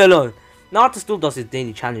 leave me alone. Naruto still does his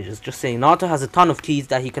daily challenges. Just saying, Naruto has a ton of keys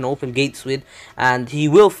that he can open gates with, and he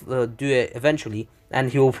will do it eventually,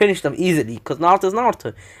 and he will finish them easily because Naruto's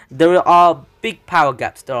Naruto. There are big power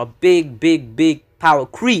gaps. There are big power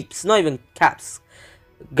creeps. Not even caps.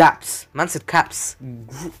 Gaps. Man said caps.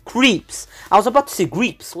 Creeps. I was about to say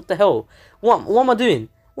creeps. What the hell? What am I doing?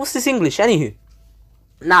 What's this English? Anywho.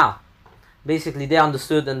 Now, basically they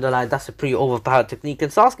understood and they're like, that's a pretty overpowered technique,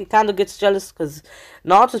 and Sasuke kind of gets jealous because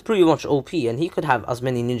Naruto's pretty much OP and he could have as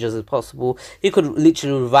many ninjas as possible. He could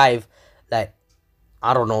literally revive, like,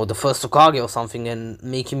 I don't know, the first Hokage or something and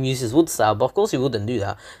make him use his wood style, but of course he wouldn't do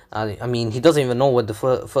that. I mean, he doesn't even know what the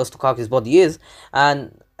first Hokage's body is.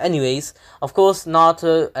 And anyways, of course,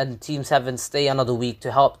 Naruto and Team 7 stay another week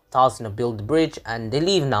to help Tazuna build the bridge, and they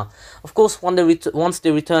leave now. Of course, once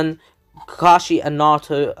they return, Kakashi and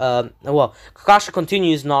Naruto, Kakashi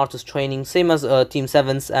continues Naruto's training, same as Team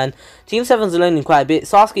 7's, and Team 7's learning quite a bit.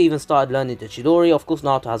 Sasuke even started learning the Chidori. Of course,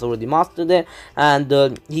 Naruto has already mastered it,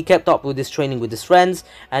 and he kept up with his training with his friends,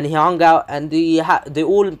 and he hung out, and they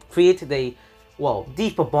all created a,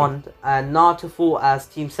 deeper bond, and Naruto fought as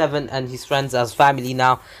Team 7 and his friends as family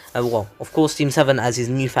now, and of course, Team 7 as his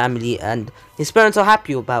new family, and his parents are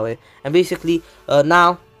happy about it, and basically,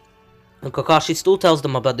 now, Kakashi still tells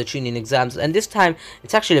them about the Chunin exams, and this time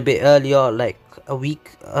it's actually a bit earlier, like a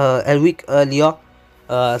week earlier.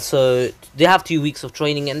 So they have 2 weeks of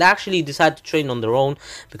training, and they actually decide to train on their own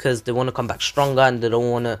because they want to come back stronger, and they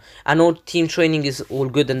don't want to. I know team training is all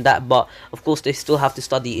good and that, but of course they still have to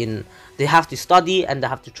study They have to study and they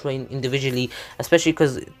have to train individually, especially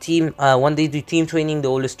because when they do team training, they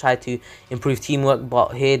always try to improve teamwork. But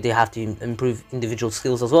here they have to improve individual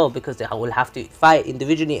skills as well, because they will have to fight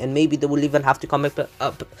individually, and maybe they will even have to come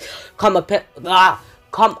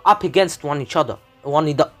up against each other. One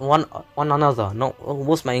another. No,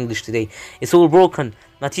 what's my English today? It's all broken.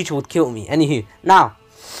 My teacher would kill me. Anywho, now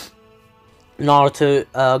Naruto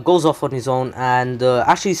goes off on his own and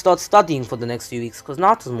actually starts studying for the next few weeks, because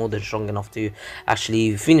Naruto's more than strong enough to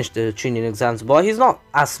actually finish the Chunin exams, but he's not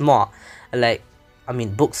as smart,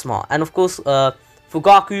 book smart. And of course,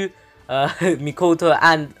 Fugaku, Mikoto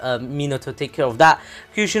and Minato take care of that.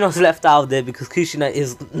 Kushina's left out there because Kushina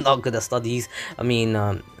is not good at studies.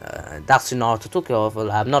 That's who Naruto took care of.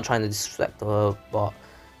 I'm not trying to disrespect her, but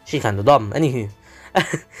she's kind of dumb. Anywho,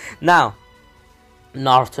 now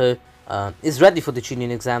Naruto is ready for the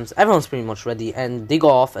Chunin exams. Everyone's pretty much ready, and they go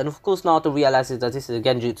off. And of course, Naruto realizes that this is a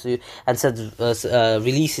Genjutsu and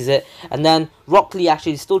releases it. And then Rock Lee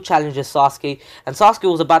actually still challenges Sasuke, and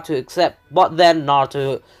Sasuke was about to accept, but then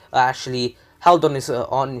Naruto actually held on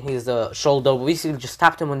his shoulder, basically just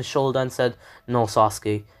tapped him on his shoulder and said, "No,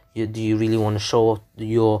 Sasuke, do you really want to show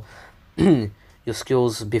your your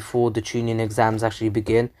skills before the Chunin exams actually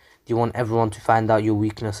begin? Do you want everyone to find out your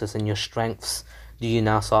weaknesses and your strengths? Do you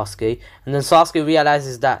now, Sasuke?" And then Sasuke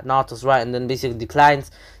realizes that Naruto's right, and then basically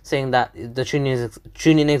declines, saying that the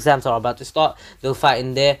Chunin exams are about to start. They'll fight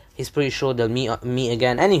in there. He's pretty sure they'll meet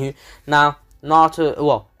again. Anywho, now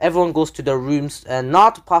Naruto, everyone goes to their rooms, and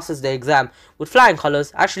Naruto passes the exam with flying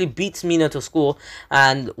colors, actually beats Minato's score,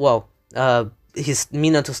 and his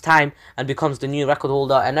Minato's time, and becomes the new record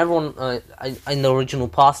holder, and everyone in the original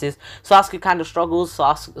passes. Sasuke kind of struggles,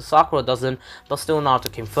 Sakura doesn't, but still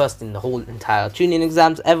Naruto came first in the whole entire Chunin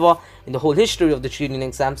exams ever, in the whole history of the Chunin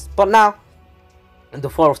exams. But now,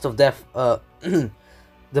 the Forest of Death,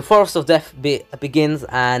 the Forest of Death begins,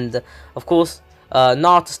 and of course,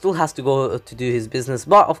 Naruto still has to go to do his business,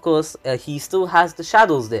 but of course, he still has the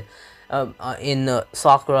shadows there, in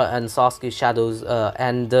Sakura and Sasuke's shadows,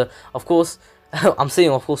 and of course, I'm saying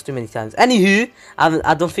of course too many times. Anywho,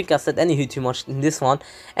 I don't think I said anywho too much in this one.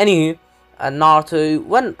 Anywho, Naruto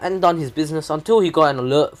went and done his business until he got an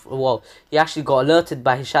alert. He actually got alerted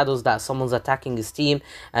by his shadows that someone's attacking his team,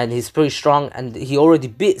 and he's pretty strong, and he already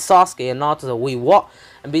beat Sasuke. And Naruto's like, wait, what?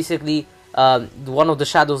 And basically, one of the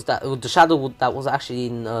shadows that was actually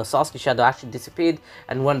in Sasuke's shadow actually disappeared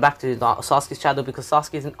and went back to Sasuke's shadow because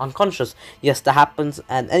Sasuke is unconscious. Yes, that happens.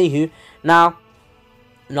 And anywho, now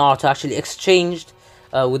Naruto actually exchanged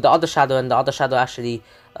with the other shadow, and the other shadow actually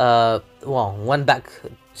went back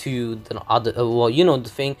to the other the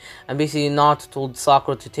thing. And basically Naruto told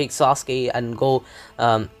Sakura to take Sasuke and go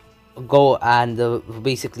go and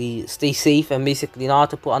basically stay safe, and basically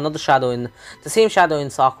Naruto put another shadow in, the same shadow in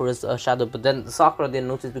Sakura's shadow, but then Sakura didn't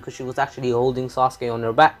notice because she was actually holding Sasuke on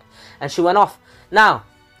her back, and she went off. Now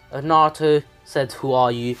Naruto said, "Who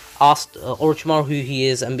are you?" Asked Orochimaru who he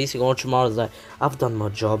is, and basically Orochimaru is like, "I've done my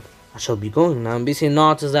job, I shall be going now." And basically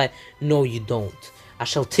Naruto's like, "No you don't, I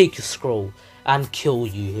shall take your scroll and kill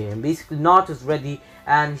you here." And basically Naruto's ready,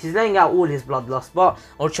 and he's letting out all his bloodlust, but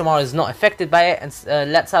Orochimaru is not affected by it,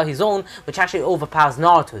 and lets out his own, which actually overpowers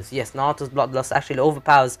Naruto's. Yes, Naruto's bloodlust actually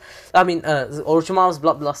overpowers, Orochimaru's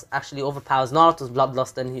bloodlust actually overpowers Naruto's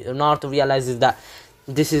bloodlust, and Naruto realizes that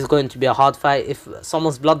this is going to be a hard fight. If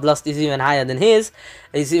someone's bloodlust is even higher than his,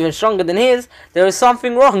 is even stronger than his, there is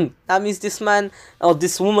something wrong. That means this man or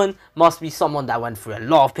this woman must be someone that went through a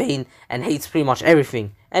lot of pain and hates pretty much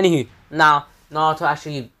everything. Anywho, now Naruto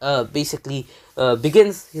actually basically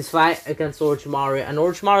begins his fight against Orochimaru, and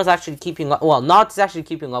Orochimaru is actually keeping up. Well, Naruto is actually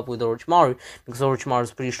keeping up with Orochimaru because Orochimaru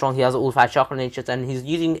is pretty strong. He has all 5 chakra natures, and he's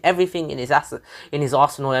using everything in his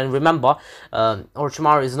arsenal. And remember,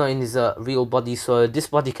 Orochimaru is not in his real body, so this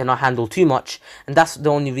body cannot handle too much, and that's the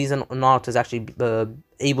only reason Naruto is actually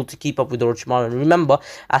able to keep up with Orochimaru. And remember,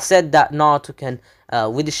 I said that Naruto can,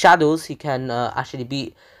 with his shadows, he can actually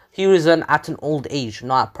beat Hiruzen at an old age,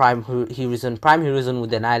 not at prime Hiruzen. Prime Hiruzen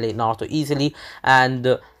would annihilate Naruto easily,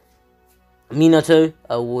 and Minato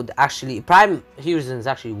would actually... Prime Hiruzen is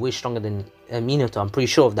actually way stronger than Minato, I'm pretty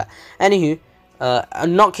sure of that. Anywho,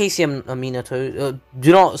 not KCM Minato,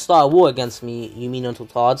 do not start a war against me, you Minato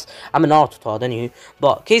tards. I'm a Naruto tard, anywho.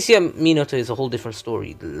 But KCM Minato is a whole different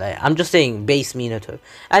story. Like, I'm just saying base Minato.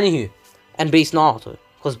 Anywho, and base Naruto.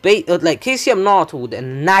 Because like KCM Naruto would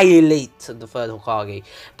annihilate the 3rd Hokage,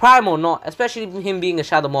 prime or not, especially him being a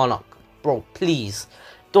Shadow Monarch. Bro, please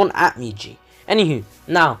don't at me, G. Anywho,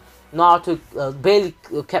 now Naruto barely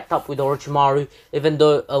kept up with Orochimaru, even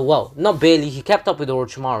though well, not barely, he kept up with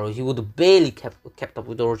Orochimaru. He would have barely kept up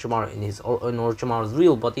with Orochimaru in Orochimaru's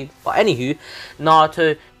real body. But anywho,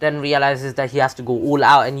 Naruto then realizes that he has to go all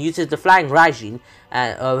out and uses the flying Raijin.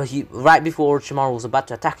 And right before Orochimaru was about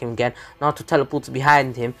to attack him again, Naruto teleports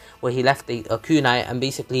behind him where he left a kunai, and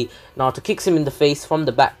basically Naruto kicks him in the face from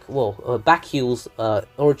the back. Well, back heals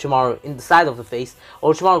Orochimaru in the side of the face.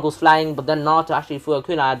 Orochimaru goes flying, but then Naruto actually threw a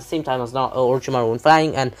kunai at the same time as Orochimaru went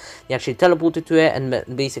flying, and he actually teleported to it.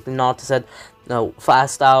 And basically Naruto said, "No, fire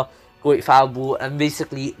style, great fireball," and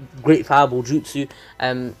basically great fireball jutsu.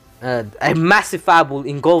 A massive fireball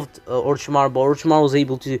engulfed Orochimaru, but Orochimaru was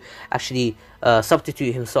able to actually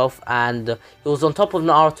substitute himself, and he was on top of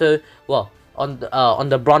Naruto. Well, on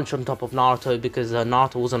the branch on top of Naruto, because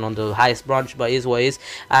Naruto wasn't on the highest branch, but is what is.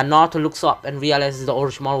 And Naruto looks up and realizes that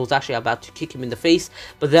Orochimaru was actually about to kick him in the face,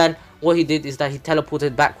 but then what he did is that he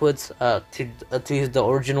teleported backwards to the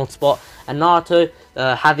original spot. And Naruto,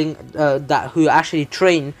 having that who actually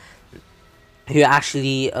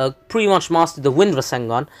pretty much mastered the Wind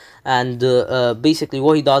Rasengan, and basically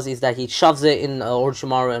what he does is that he shoves it in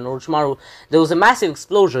Orochimaru, and Orochimaru, there was a massive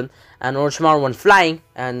explosion, and Orochimaru went flying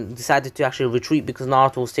and decided to actually retreat because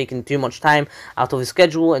Naruto was taking too much time out of his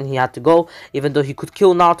schedule and he had to go, even though he could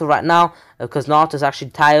kill Naruto right now because Naruto is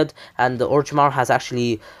actually tired, and Orochimaru has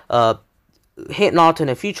actually hit Naruto in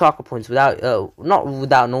a few chakra points without not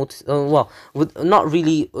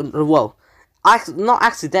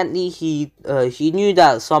accidentally. He knew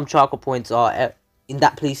that some chakra points are in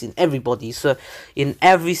that place in everybody, so in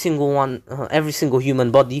every single one, every single human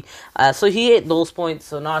body, so he hit those points.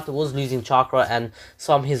 So Naruto was losing chakra, and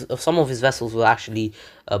some of his vessels were actually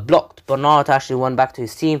blocked, but Naruto actually went back to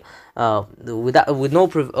his team without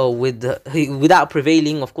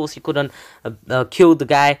prevailing. Of course, he couldn't kill the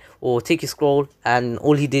guy or take his scroll, and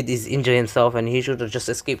all he did is injure himself, and he should have just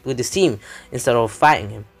escaped with his team instead of fighting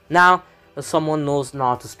him. Now someone knows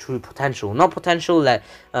Naruto's true potential. Not potential like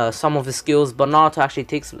some of his skills, but Naruto actually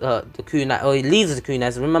takes the kunai, or he leaves the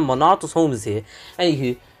kunai. Remember, Naruto's home is here.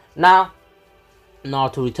 Anywho, now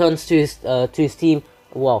Naruto returns to his team,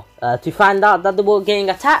 well, to find out that they were getting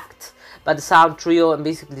attacked by the Sound Trio, and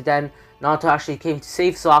basically then Naruto actually came to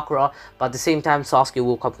save Sakura, but at the same time Sasuke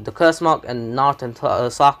woke up with the curse mark, and Naruto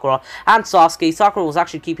and Sakura and Sakura was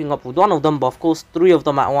actually keeping up with one of them, but of course 3 of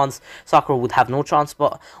them at once, Sakura would have no chance,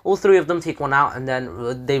 but all 3 of them take one out, and then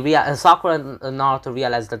Sakura and Naruto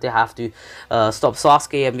realize that they have to stop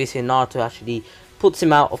Sasuke, and basically Naruto actually puts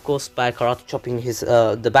him out, of course, by karate chopping his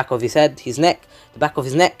the back of his head, the back of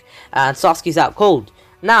his neck, and Sasuke's out cold.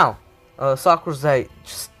 Now Sakura's like,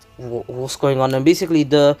 just what's going on? And basically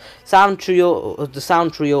the sound trio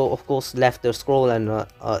of course left their scroll and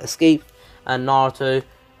escaped, and Naruto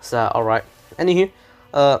said, alright. Anywho,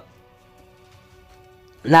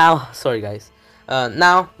 now, sorry guys,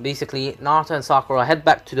 Now basically Naruto and Sakura head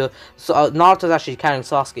back to the Naruto's actually carrying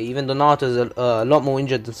Sasuke, even though Naruto's a lot more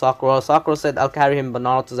injured than Sakura. Sakura said I'll carry him, but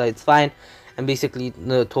Naruto said it's fine, and basically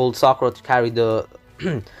told Sakura to carry the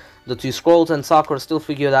the two scrolls, and Sakura still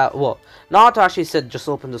figured out, well, Naruto actually said just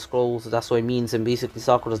open the scrolls, that's what it means, and basically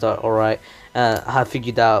Sakura's like, alright, I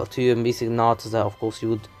figured out too, and basically Naruto's like, of course you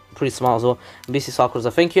would, pretty smart as well, and basically Sakura's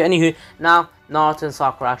like, thank you. Anywho, now Naruto and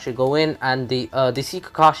Sakura actually go in, and they see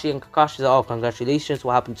Kakashi, and Kakashi's like, oh, congratulations,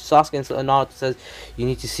 what happened to Sasuke, and so Naruto says, you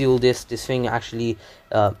need to seal this thing actually,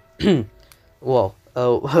 well,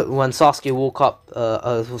 when Sasuke woke up,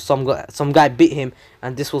 some guy bit him,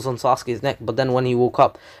 and this was on Sasuke's neck. But then when he woke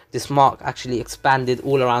up, this mark actually expanded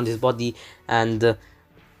all around his body, and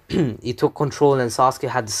he took control, and Sasuke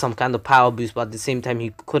had some kind of power boost, but at the same time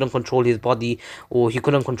he couldn't control his body, or he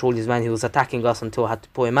couldn't control his mind. He was attacking us until I had to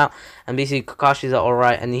pull him out, and basically Kakashi's like,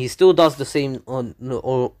 alright, and he still does the same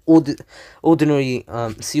ordinary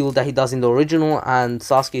seal that he does in the original, and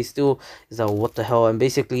Sasuke still is like, what the hell, and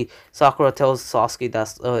basically Sakura tells Sasuke that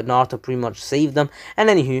Naruto pretty much saved them, and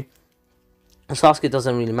anywho, Sasuke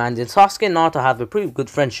doesn't really mind it. Sasuke and Naruto have a pretty good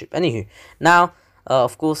friendship. Anywho, now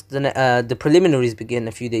of course the preliminaries begin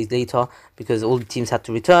a few days later, because all the teams had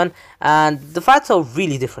to return, and the fights are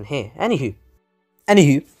really different here. Anywho,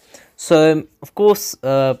 so of course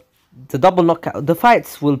the double knockout, the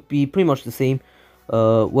fights will be pretty much the same,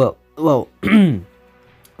 well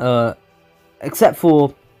except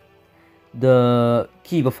for the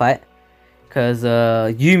Kiba fight, because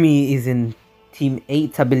Yumi is in team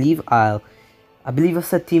 8, I believe. I believe I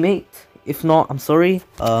said team 8. If not, I'm sorry.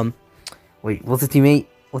 Wait, was it team 8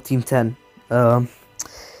 or team 10? Lol.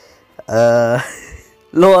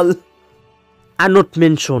 I not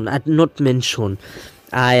mention.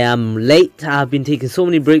 I am late. I've been taking so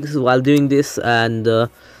many breaks while doing this, and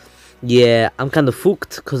yeah, I'm kind of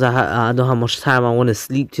fucked because I don't have much time. I want to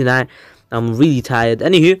sleep tonight. I'm really tired.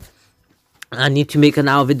 Anywho, I need to make an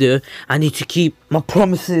hour video. I need to keep my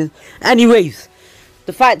promises. Anyways,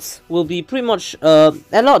 the fights will be pretty much a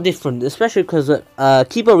lot different, especially because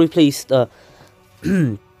Kiba replaced well,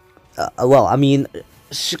 I mean,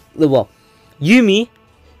 Yumi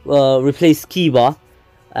replaced Kiba,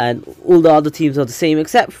 and all the other teams are the same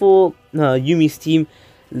except for Yumi's team.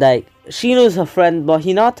 Like, Shino's her friend, but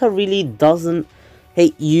Hinata really doesn't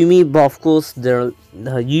hate Yumi, but of course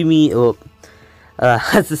Yumi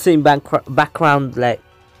has the same background. Like,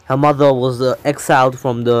 her mother was exiled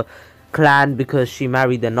from the clan because she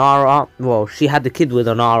married Nara. Well, she had the kid with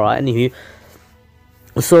Nara. Anywho,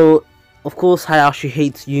 so of course Hayashi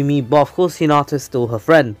hates Yumi, but of course Hinata is still her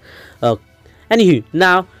friend. Anywho,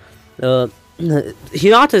 now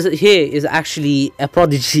Hinata here is actually a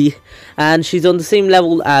prodigy, and she's on the same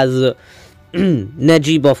level as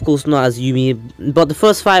Neji, but of course not as Yumi. But the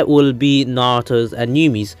first fight will be Naruto's and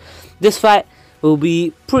Yumi's. This fight will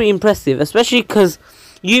be pretty impressive, especially because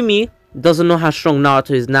Yumi doesn't know how strong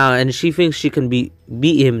Naruto is now, and she thinks she can beat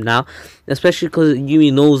him now, especially because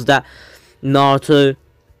Yumi knows that Naruto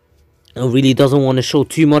really doesn't want to show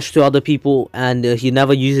too much to other people, and he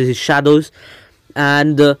never uses his shadows,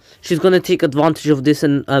 and she's gonna take advantage of this.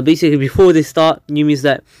 And basically before they start, Yumi's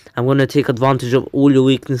like, I'm gonna take advantage of all your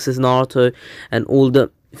weaknesses, Naruto, and all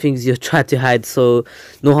the things you try to hide, so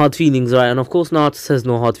no hard feelings, right? And of course Naruto says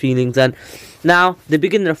no hard feelings, and now they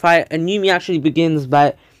begin their fight, and Yumi actually begins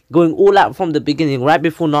by going all out from the beginning, right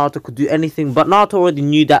before Naruto could do anything. But Naruto already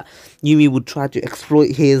knew that Yumi would try to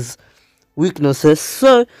exploit his weaknesses,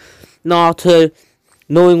 so Naruto,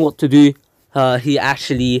 knowing what to do, he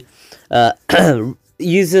actually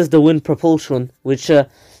uses the wind propulsion, which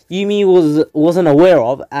Yumi wasn't aware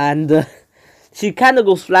of, and she kind of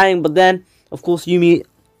goes flying. But then of course Yumi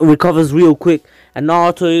recovers real quick, and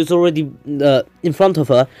Naruto is already in front of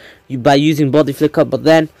her by using body flicker. But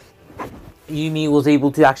then Yumi was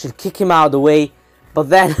able to actually kick him out of the way. But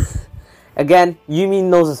then again, Yumi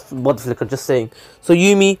knows his body flicker, just saying. So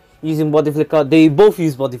Yumi using body flicker, they both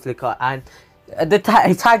use body flicker, and the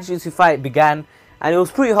Taijutsu fight began, and it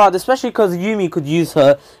was pretty hard, especially because Yumi could use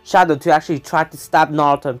her shadow to actually try to stab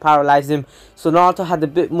Naruto and paralyze him. So Naruto had a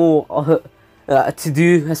bit more to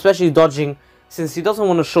do, especially dodging, since he doesn't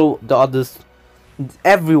want to show the others,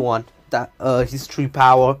 everyone, that his true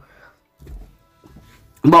power.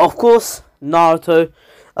 But of course Naruto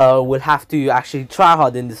will have to actually try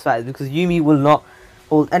hard in this fight, because Yumi will not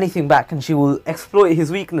hold anything back, and she will exploit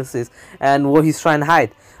his weaknesses and what he's trying to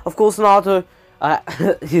hide. Of course Naruto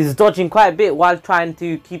he's dodging quite a bit while trying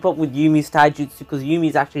to keep up with Yumi's taijutsu, because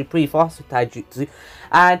Yumi's actually pretty fast with taijutsu,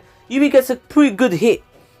 and Yumi gets a pretty good hit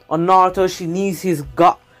on Naruto. She needs his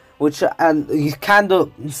gut, which and he kind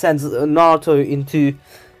of sends Naruto into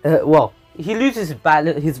well, he loses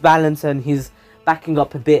his balance and he's backing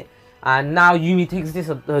up a bit. And now Yumi takes this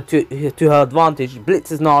to her advantage,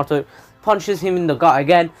 blitzes Naruto, punches him in the gut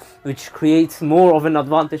again, which creates more of an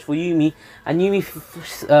advantage for Yumi. And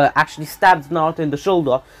Yumi actually stabs Naruto in the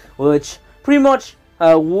shoulder, which pretty much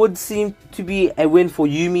would seem to be a win for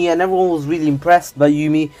Yumi. And everyone was really impressed by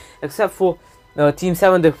Yumi, except for Team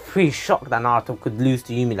 7. They're pretty shocked that Naruto could lose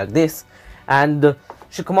to Yumi like this. And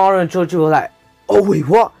Shikamaru and Choji were like, oh wait,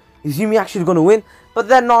 what? Is Yumi actually going to win? But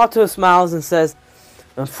then Naruto smiles and says,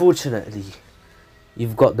 unfortunately,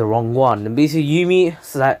 you've got the wrong one. And basically Yumi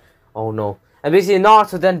is like, oh no. And basically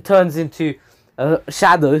Naruto then turns into a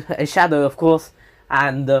shadow of course.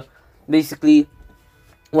 And basically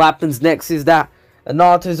what happens next is that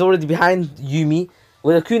Naruto is already behind Yumi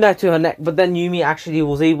with a kunai to her neck. But then Yumi actually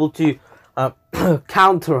was able to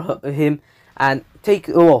counter him and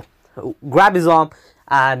grab his arm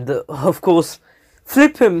and of course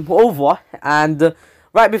flip him over. And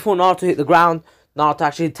right before Naruto hit the ground, Naruto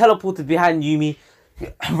actually teleported behind Yumi,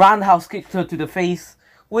 roundhouse kicked her to the face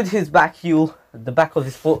with his back heel, the back of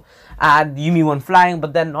his foot, and Yumi went flying.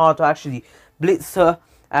 But then Naruto actually blitzed her,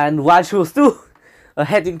 and while she was still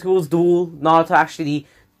heading towards the wall, Naruto actually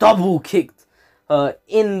double kicked her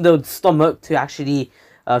in the stomach to actually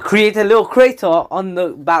create a little crater on the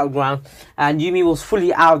battleground. And Yumi was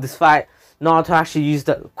fully out of this fight. Naruto actually used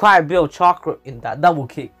quite a bit of chakra in that double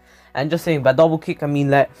kick. And just saying, by double kick I mean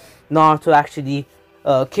like Naruto actually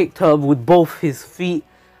kicked her with both his feet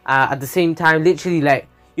at the same time. Literally, like,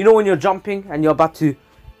 you know when you're jumping and you're about to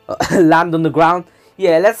land on the ground?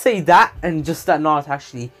 Yeah, let's say that. And just that Naruto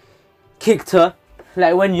actually kicked her.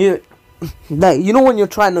 Like when you, like, you know when you're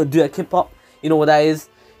trying to do a kip up? You know what that is?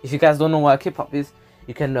 If you guys don't know what a kip up is,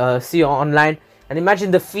 you can see it online. And imagine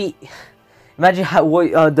the feet. Imagine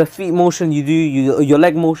how the feet motion you do, your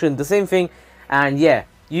leg motion, the same thing. And yeah,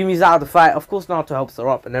 Yumi's out of the fight. Of course, Naruto helps her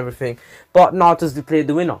up and everything, but Naruto's declared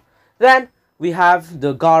the winner. Then we have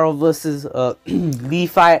the Gaara versus Lee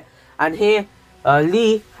fight, and here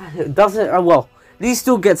Lee doesn't. Lee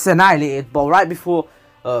still gets annihilated, but right before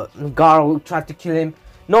Gaara tried to kill him,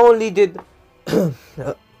 not only did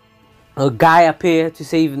a guy appear to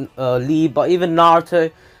save Lee, but even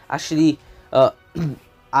Naruto actually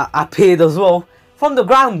appeared as well from the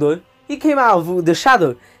ground. Though he came out of the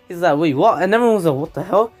shadow. He's like, wait, what? And everyone was like, what the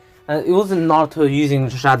hell? It wasn't Naruto using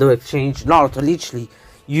shadow exchange. Naruto literally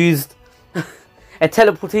used a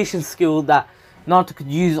teleportation skill that Naruto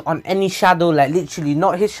could use on any shadow, like literally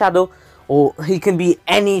not his shadow, or he can be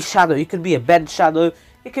any shadow. He could be a bed shadow,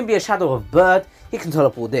 it can be a shadow of a bird, he can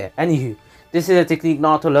teleport there. Anywho, this is a technique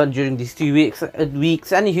Naruto learned during these 2 weeks.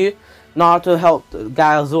 Anywho, Naruto helped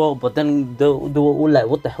Guy as well, but then they were all like,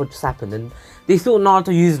 what the hell just happened? And they thought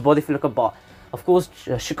Naruto used body flicker, but of course,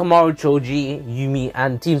 Shikamaru, Choji, Yumi,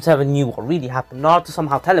 and Team 7 knew what really happened. Naruto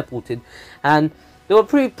somehow teleported, and they were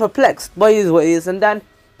pretty perplexed by his ways. And then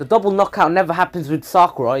the double knockout never happens with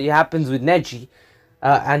Sakura; it happens with Neji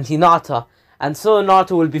and Hinata. And so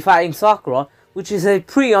Naruto will be fighting Sakura, which is a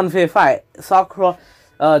pretty unfair fight. Sakura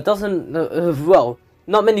doesn't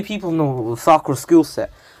not many people know Sakura's skill set,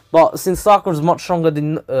 but since Sakura's much stronger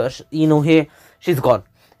than Ino here, she's gone.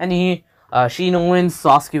 And Shino wins,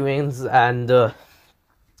 Sasuke wins, and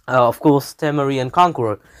of course Temari and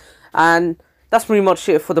Kankuro. And that's pretty much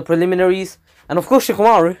it for the preliminaries. And of course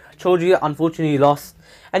Shikamaru, Choji unfortunately lost.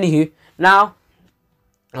 Anywho, now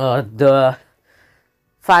of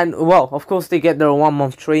course they get their 1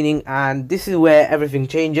 month training, and this is where everything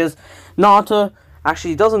changes. Naruto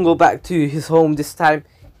actually doesn't go back to his home this time.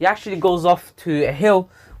 He actually goes off to a hill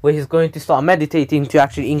where he's going to start meditating to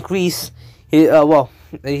actually increase his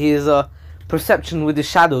perception with the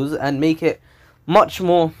shadows and make it much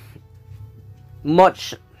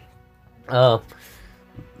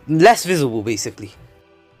less visible, basically.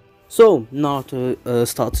 So Naruto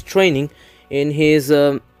starts training in his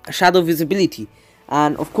shadow visibility,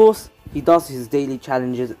 and of course he does his daily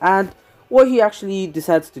challenges. And what he actually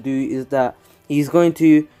decides to do is that he's going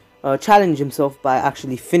to challenge himself by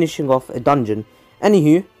actually finishing off a dungeon.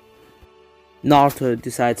 Anywho, Naruto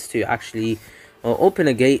decides to actually open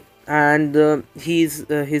a gate, and his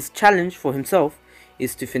challenge for himself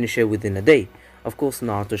is to finish it within a day. Of course,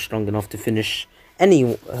 Naruto is strong enough to finish any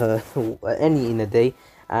in a day,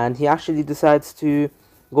 and he actually decides to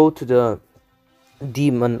go to the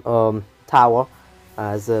demon tower,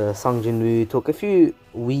 as Sung Jinwoo took a few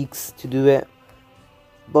weeks to do it.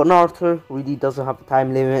 But Naruto really doesn't have a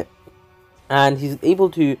time limit, and he's able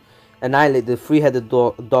to annihilate the three-headed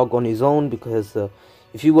dog on his own, because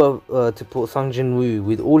if you were to put Sung Jinwoo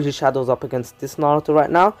with all his shadows up against this Naruto right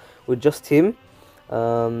now, with just him,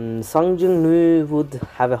 Sung Jin-woo would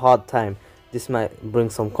have a hard time. This might bring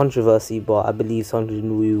some controversy, but I believe Sung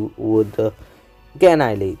Jin-woo would get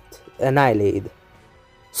annihilated.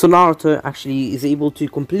 So Naruto actually is able to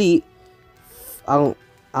complete,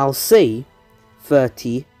 I'll say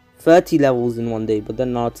 30 levels in one day, but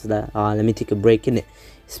then Naruto's like, let me take a break in it.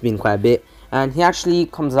 It's been quite a bit, and he actually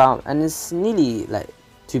comes out, and it's nearly like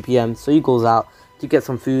 2 p.m. so he goes out to get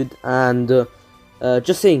some food, and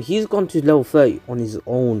just saying, he's gone to level 30 on his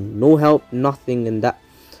own, no help, nothing, and that,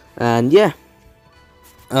 and yeah.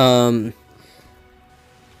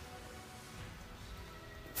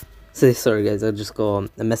 So sorry guys, I just got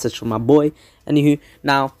a message from my boy. Anywho,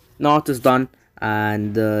 now Naruto's done,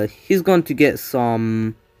 and he's going to get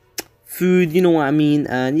some food, you know what I mean,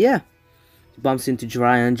 and yeah, he bumps into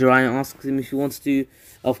Jiraiya, and Jiraiya asks him if he wants to.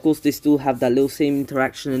 Of course, they still have that little same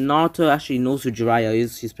interaction, and Naruto actually knows who Jiraiya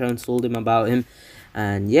is. His parents told him about him,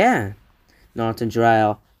 and yeah, Naruto and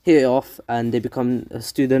Jiraiya hit it off, and they become a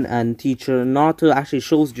student and teacher. Naruto actually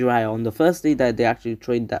shows Jiraiya on the first day that they actually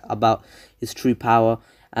trained that about his true power,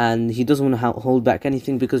 and he doesn't want to hold back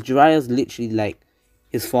anything, because Jiraiya's literally like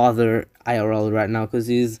his father IRL right now, because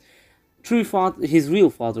his true father, his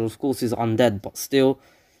real father, of course, is undead, but still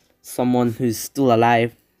someone who's still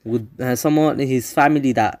alive would someone, his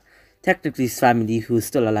family, that technically his family who is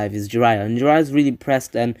still alive, is Jiraiya, and Jiraiya is really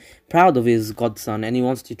impressed and proud of his godson, and he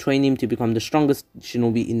wants to train him to become the strongest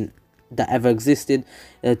shinobi in that ever existed,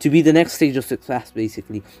 to be the next stage of success,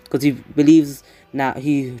 basically, because he believes, now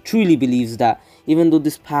he truly believes, that even though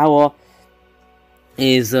this power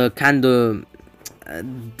is kind of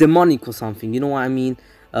demonic or something, you know what I mean,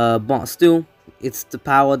 but still it's the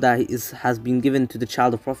power that has been given to the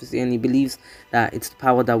child of prophecy, and he believes that it's the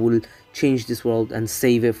power that will change this world and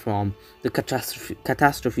save it from the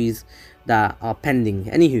catastrophes that are pending.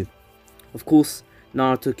 Anywho, of course,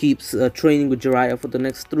 Naruto keeps training with Jiraiya for the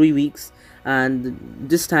next 3 weeks, and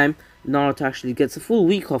this time Naruto actually gets a full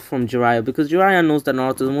week off from Jiraiya, because Jiraiya knows that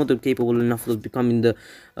Naruto is more than capable enough of becoming the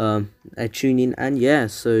Chunin, and yeah,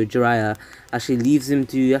 so Jiraiya actually leaves him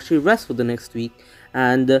to actually rest for the next week,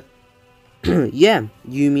 and yeah,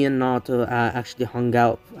 Yumi and Naruto actually hang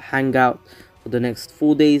out for the next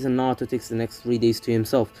 4 days, and Naruto takes the next 3 days to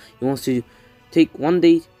himself. He wants to take 1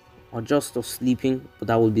 day or just of sleeping, but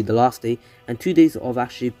that will be the last day, and 2 days of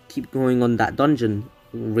actually keep going on that dungeon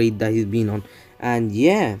raid that he's been on, and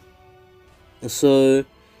yeah. So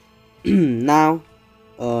now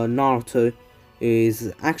Naruto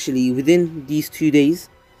is actually, within these 2 days,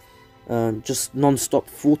 just non-stop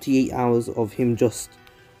 48 hours of him just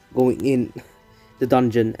going in the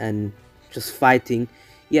dungeon and just fighting.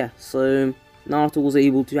 Yeah, so Naruto was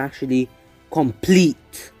able to actually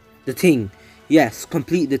complete the thing. Yes,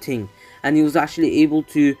 complete the thing, and he was actually able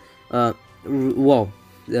to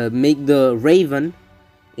make the Raven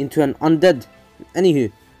into an undead.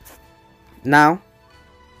 Anywho, now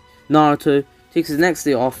Naruto takes his next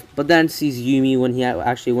day off, but then sees Yumi when he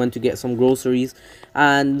actually went to get some groceries,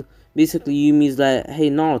 and basically Yumi's like, hey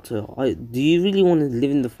Naruto, do you really want to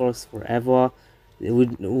live in the forest forever?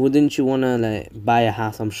 Wouldn't you want to like buy a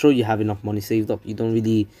house? I'm sure you have enough money saved up. You don't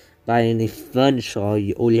really buy any furniture.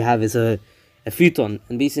 All you have is a futon.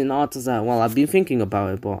 And basically Naruto's like, well, I've been thinking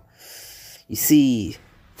about it, but you see,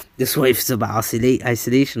 this wave is about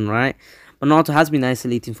isolation, right? But Naruto has been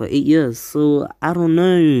isolating for 8 years, so I don't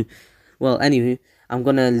know. Well, anywho, I'm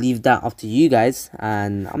gonna leave that up to you guys,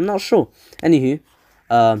 and I'm not sure. Anywho,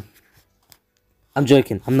 I'm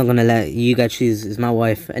joking. I'm not gonna let you guys choose. It's my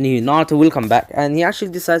wife. Anyway, Naruto will come back, and he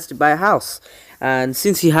actually decides to buy a house. And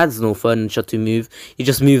since he has no furniture to move, he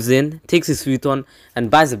just moves in, takes his futon,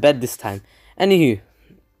 and buys a bed this time. Anywho,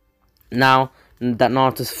 now that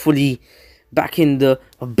Naruto's fully back in the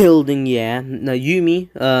building, yeah, now Yumi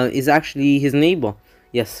is actually his neighbor.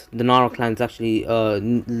 Yes, the Naruto clan is actually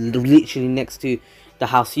literally next to the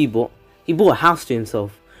house he bought. He bought a house to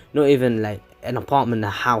himself, not even like an apartment, a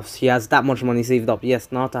house. He has that much money saved up. Yes,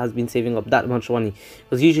 Naruto has been saving up that much money,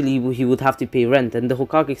 because usually he would have to pay rent, and the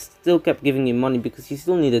Hokage still kept giving him money because he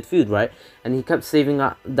still needed food, right? And he kept saving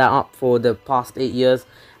that up for the past 8 years.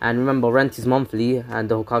 And remember, rent is monthly, and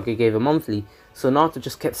the Hokage gave him monthly, so Naruto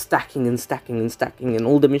just kept stacking and stacking and stacking, and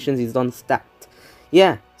all the missions he's done stacked.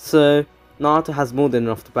 Yeah, so Naruto has more than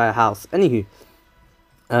enough to buy a house. Anywho,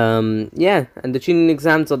 yeah, and the tuning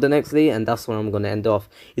exams are the next day, and that's when I'm gonna end off.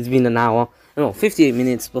 It's been an hour, no, 58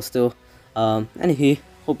 minutes, but still. Anywho,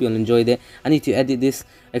 hope you all enjoyed it. I need to edit this,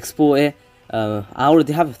 export it. I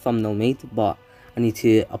already have a thumbnail made, but I need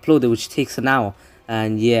to upload it, which takes an hour.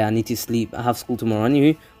 And yeah, I need to sleep. I have school tomorrow.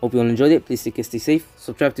 Anyway, hope you all enjoyed it. Please stay safe.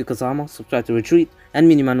 Subscribe to Kazama, subscribe to Ratreet, and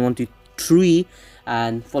Miniman 123. Ratreet.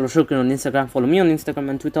 And follow Shukran on Instagram, follow me on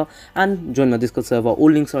Instagram and Twitter, and join my Discord server.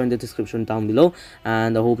 All links are in the description down below.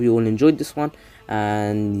 And I hope you all enjoyed this one.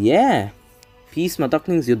 And yeah, peace, my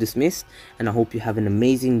ducklings. You're dismissed, and I hope you have an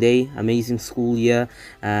amazing day, amazing school year,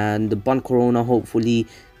 and the bun corona. Hopefully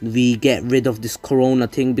we get rid of this corona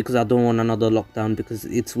thing, because I don't want another lockdown, because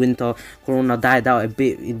it's winter. Corona died out a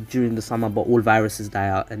bit during the summer, but all viruses die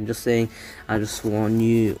out. And just saying, I just want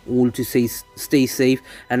you all to stay safe.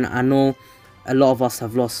 And I know a lot of us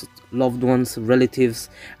have lost loved ones, relatives,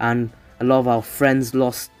 and a lot of our friends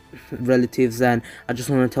lost relatives, and I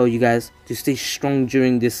just want to tell you guys to stay strong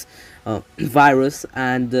during this virus,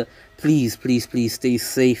 and please stay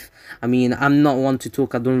safe. I mean, I'm not one to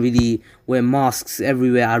talk. I don't really wear masks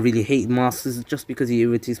everywhere. I really hate masks just because it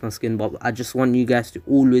irritates my skin, but I just want you guys to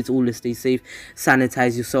always stay safe,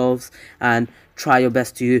 sanitize yourselves, and try your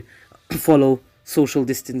best to follow social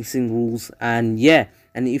distancing rules. And yeah,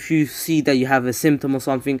 and if you see that you have a symptom or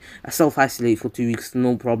something, self-isolate for 2 weeks,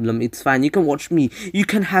 no problem, it's fine. You can watch me, you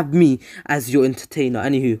can have me as your entertainer.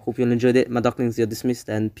 Anywho, hope you all enjoyed it. My ducklings, you're dismissed,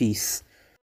 and peace.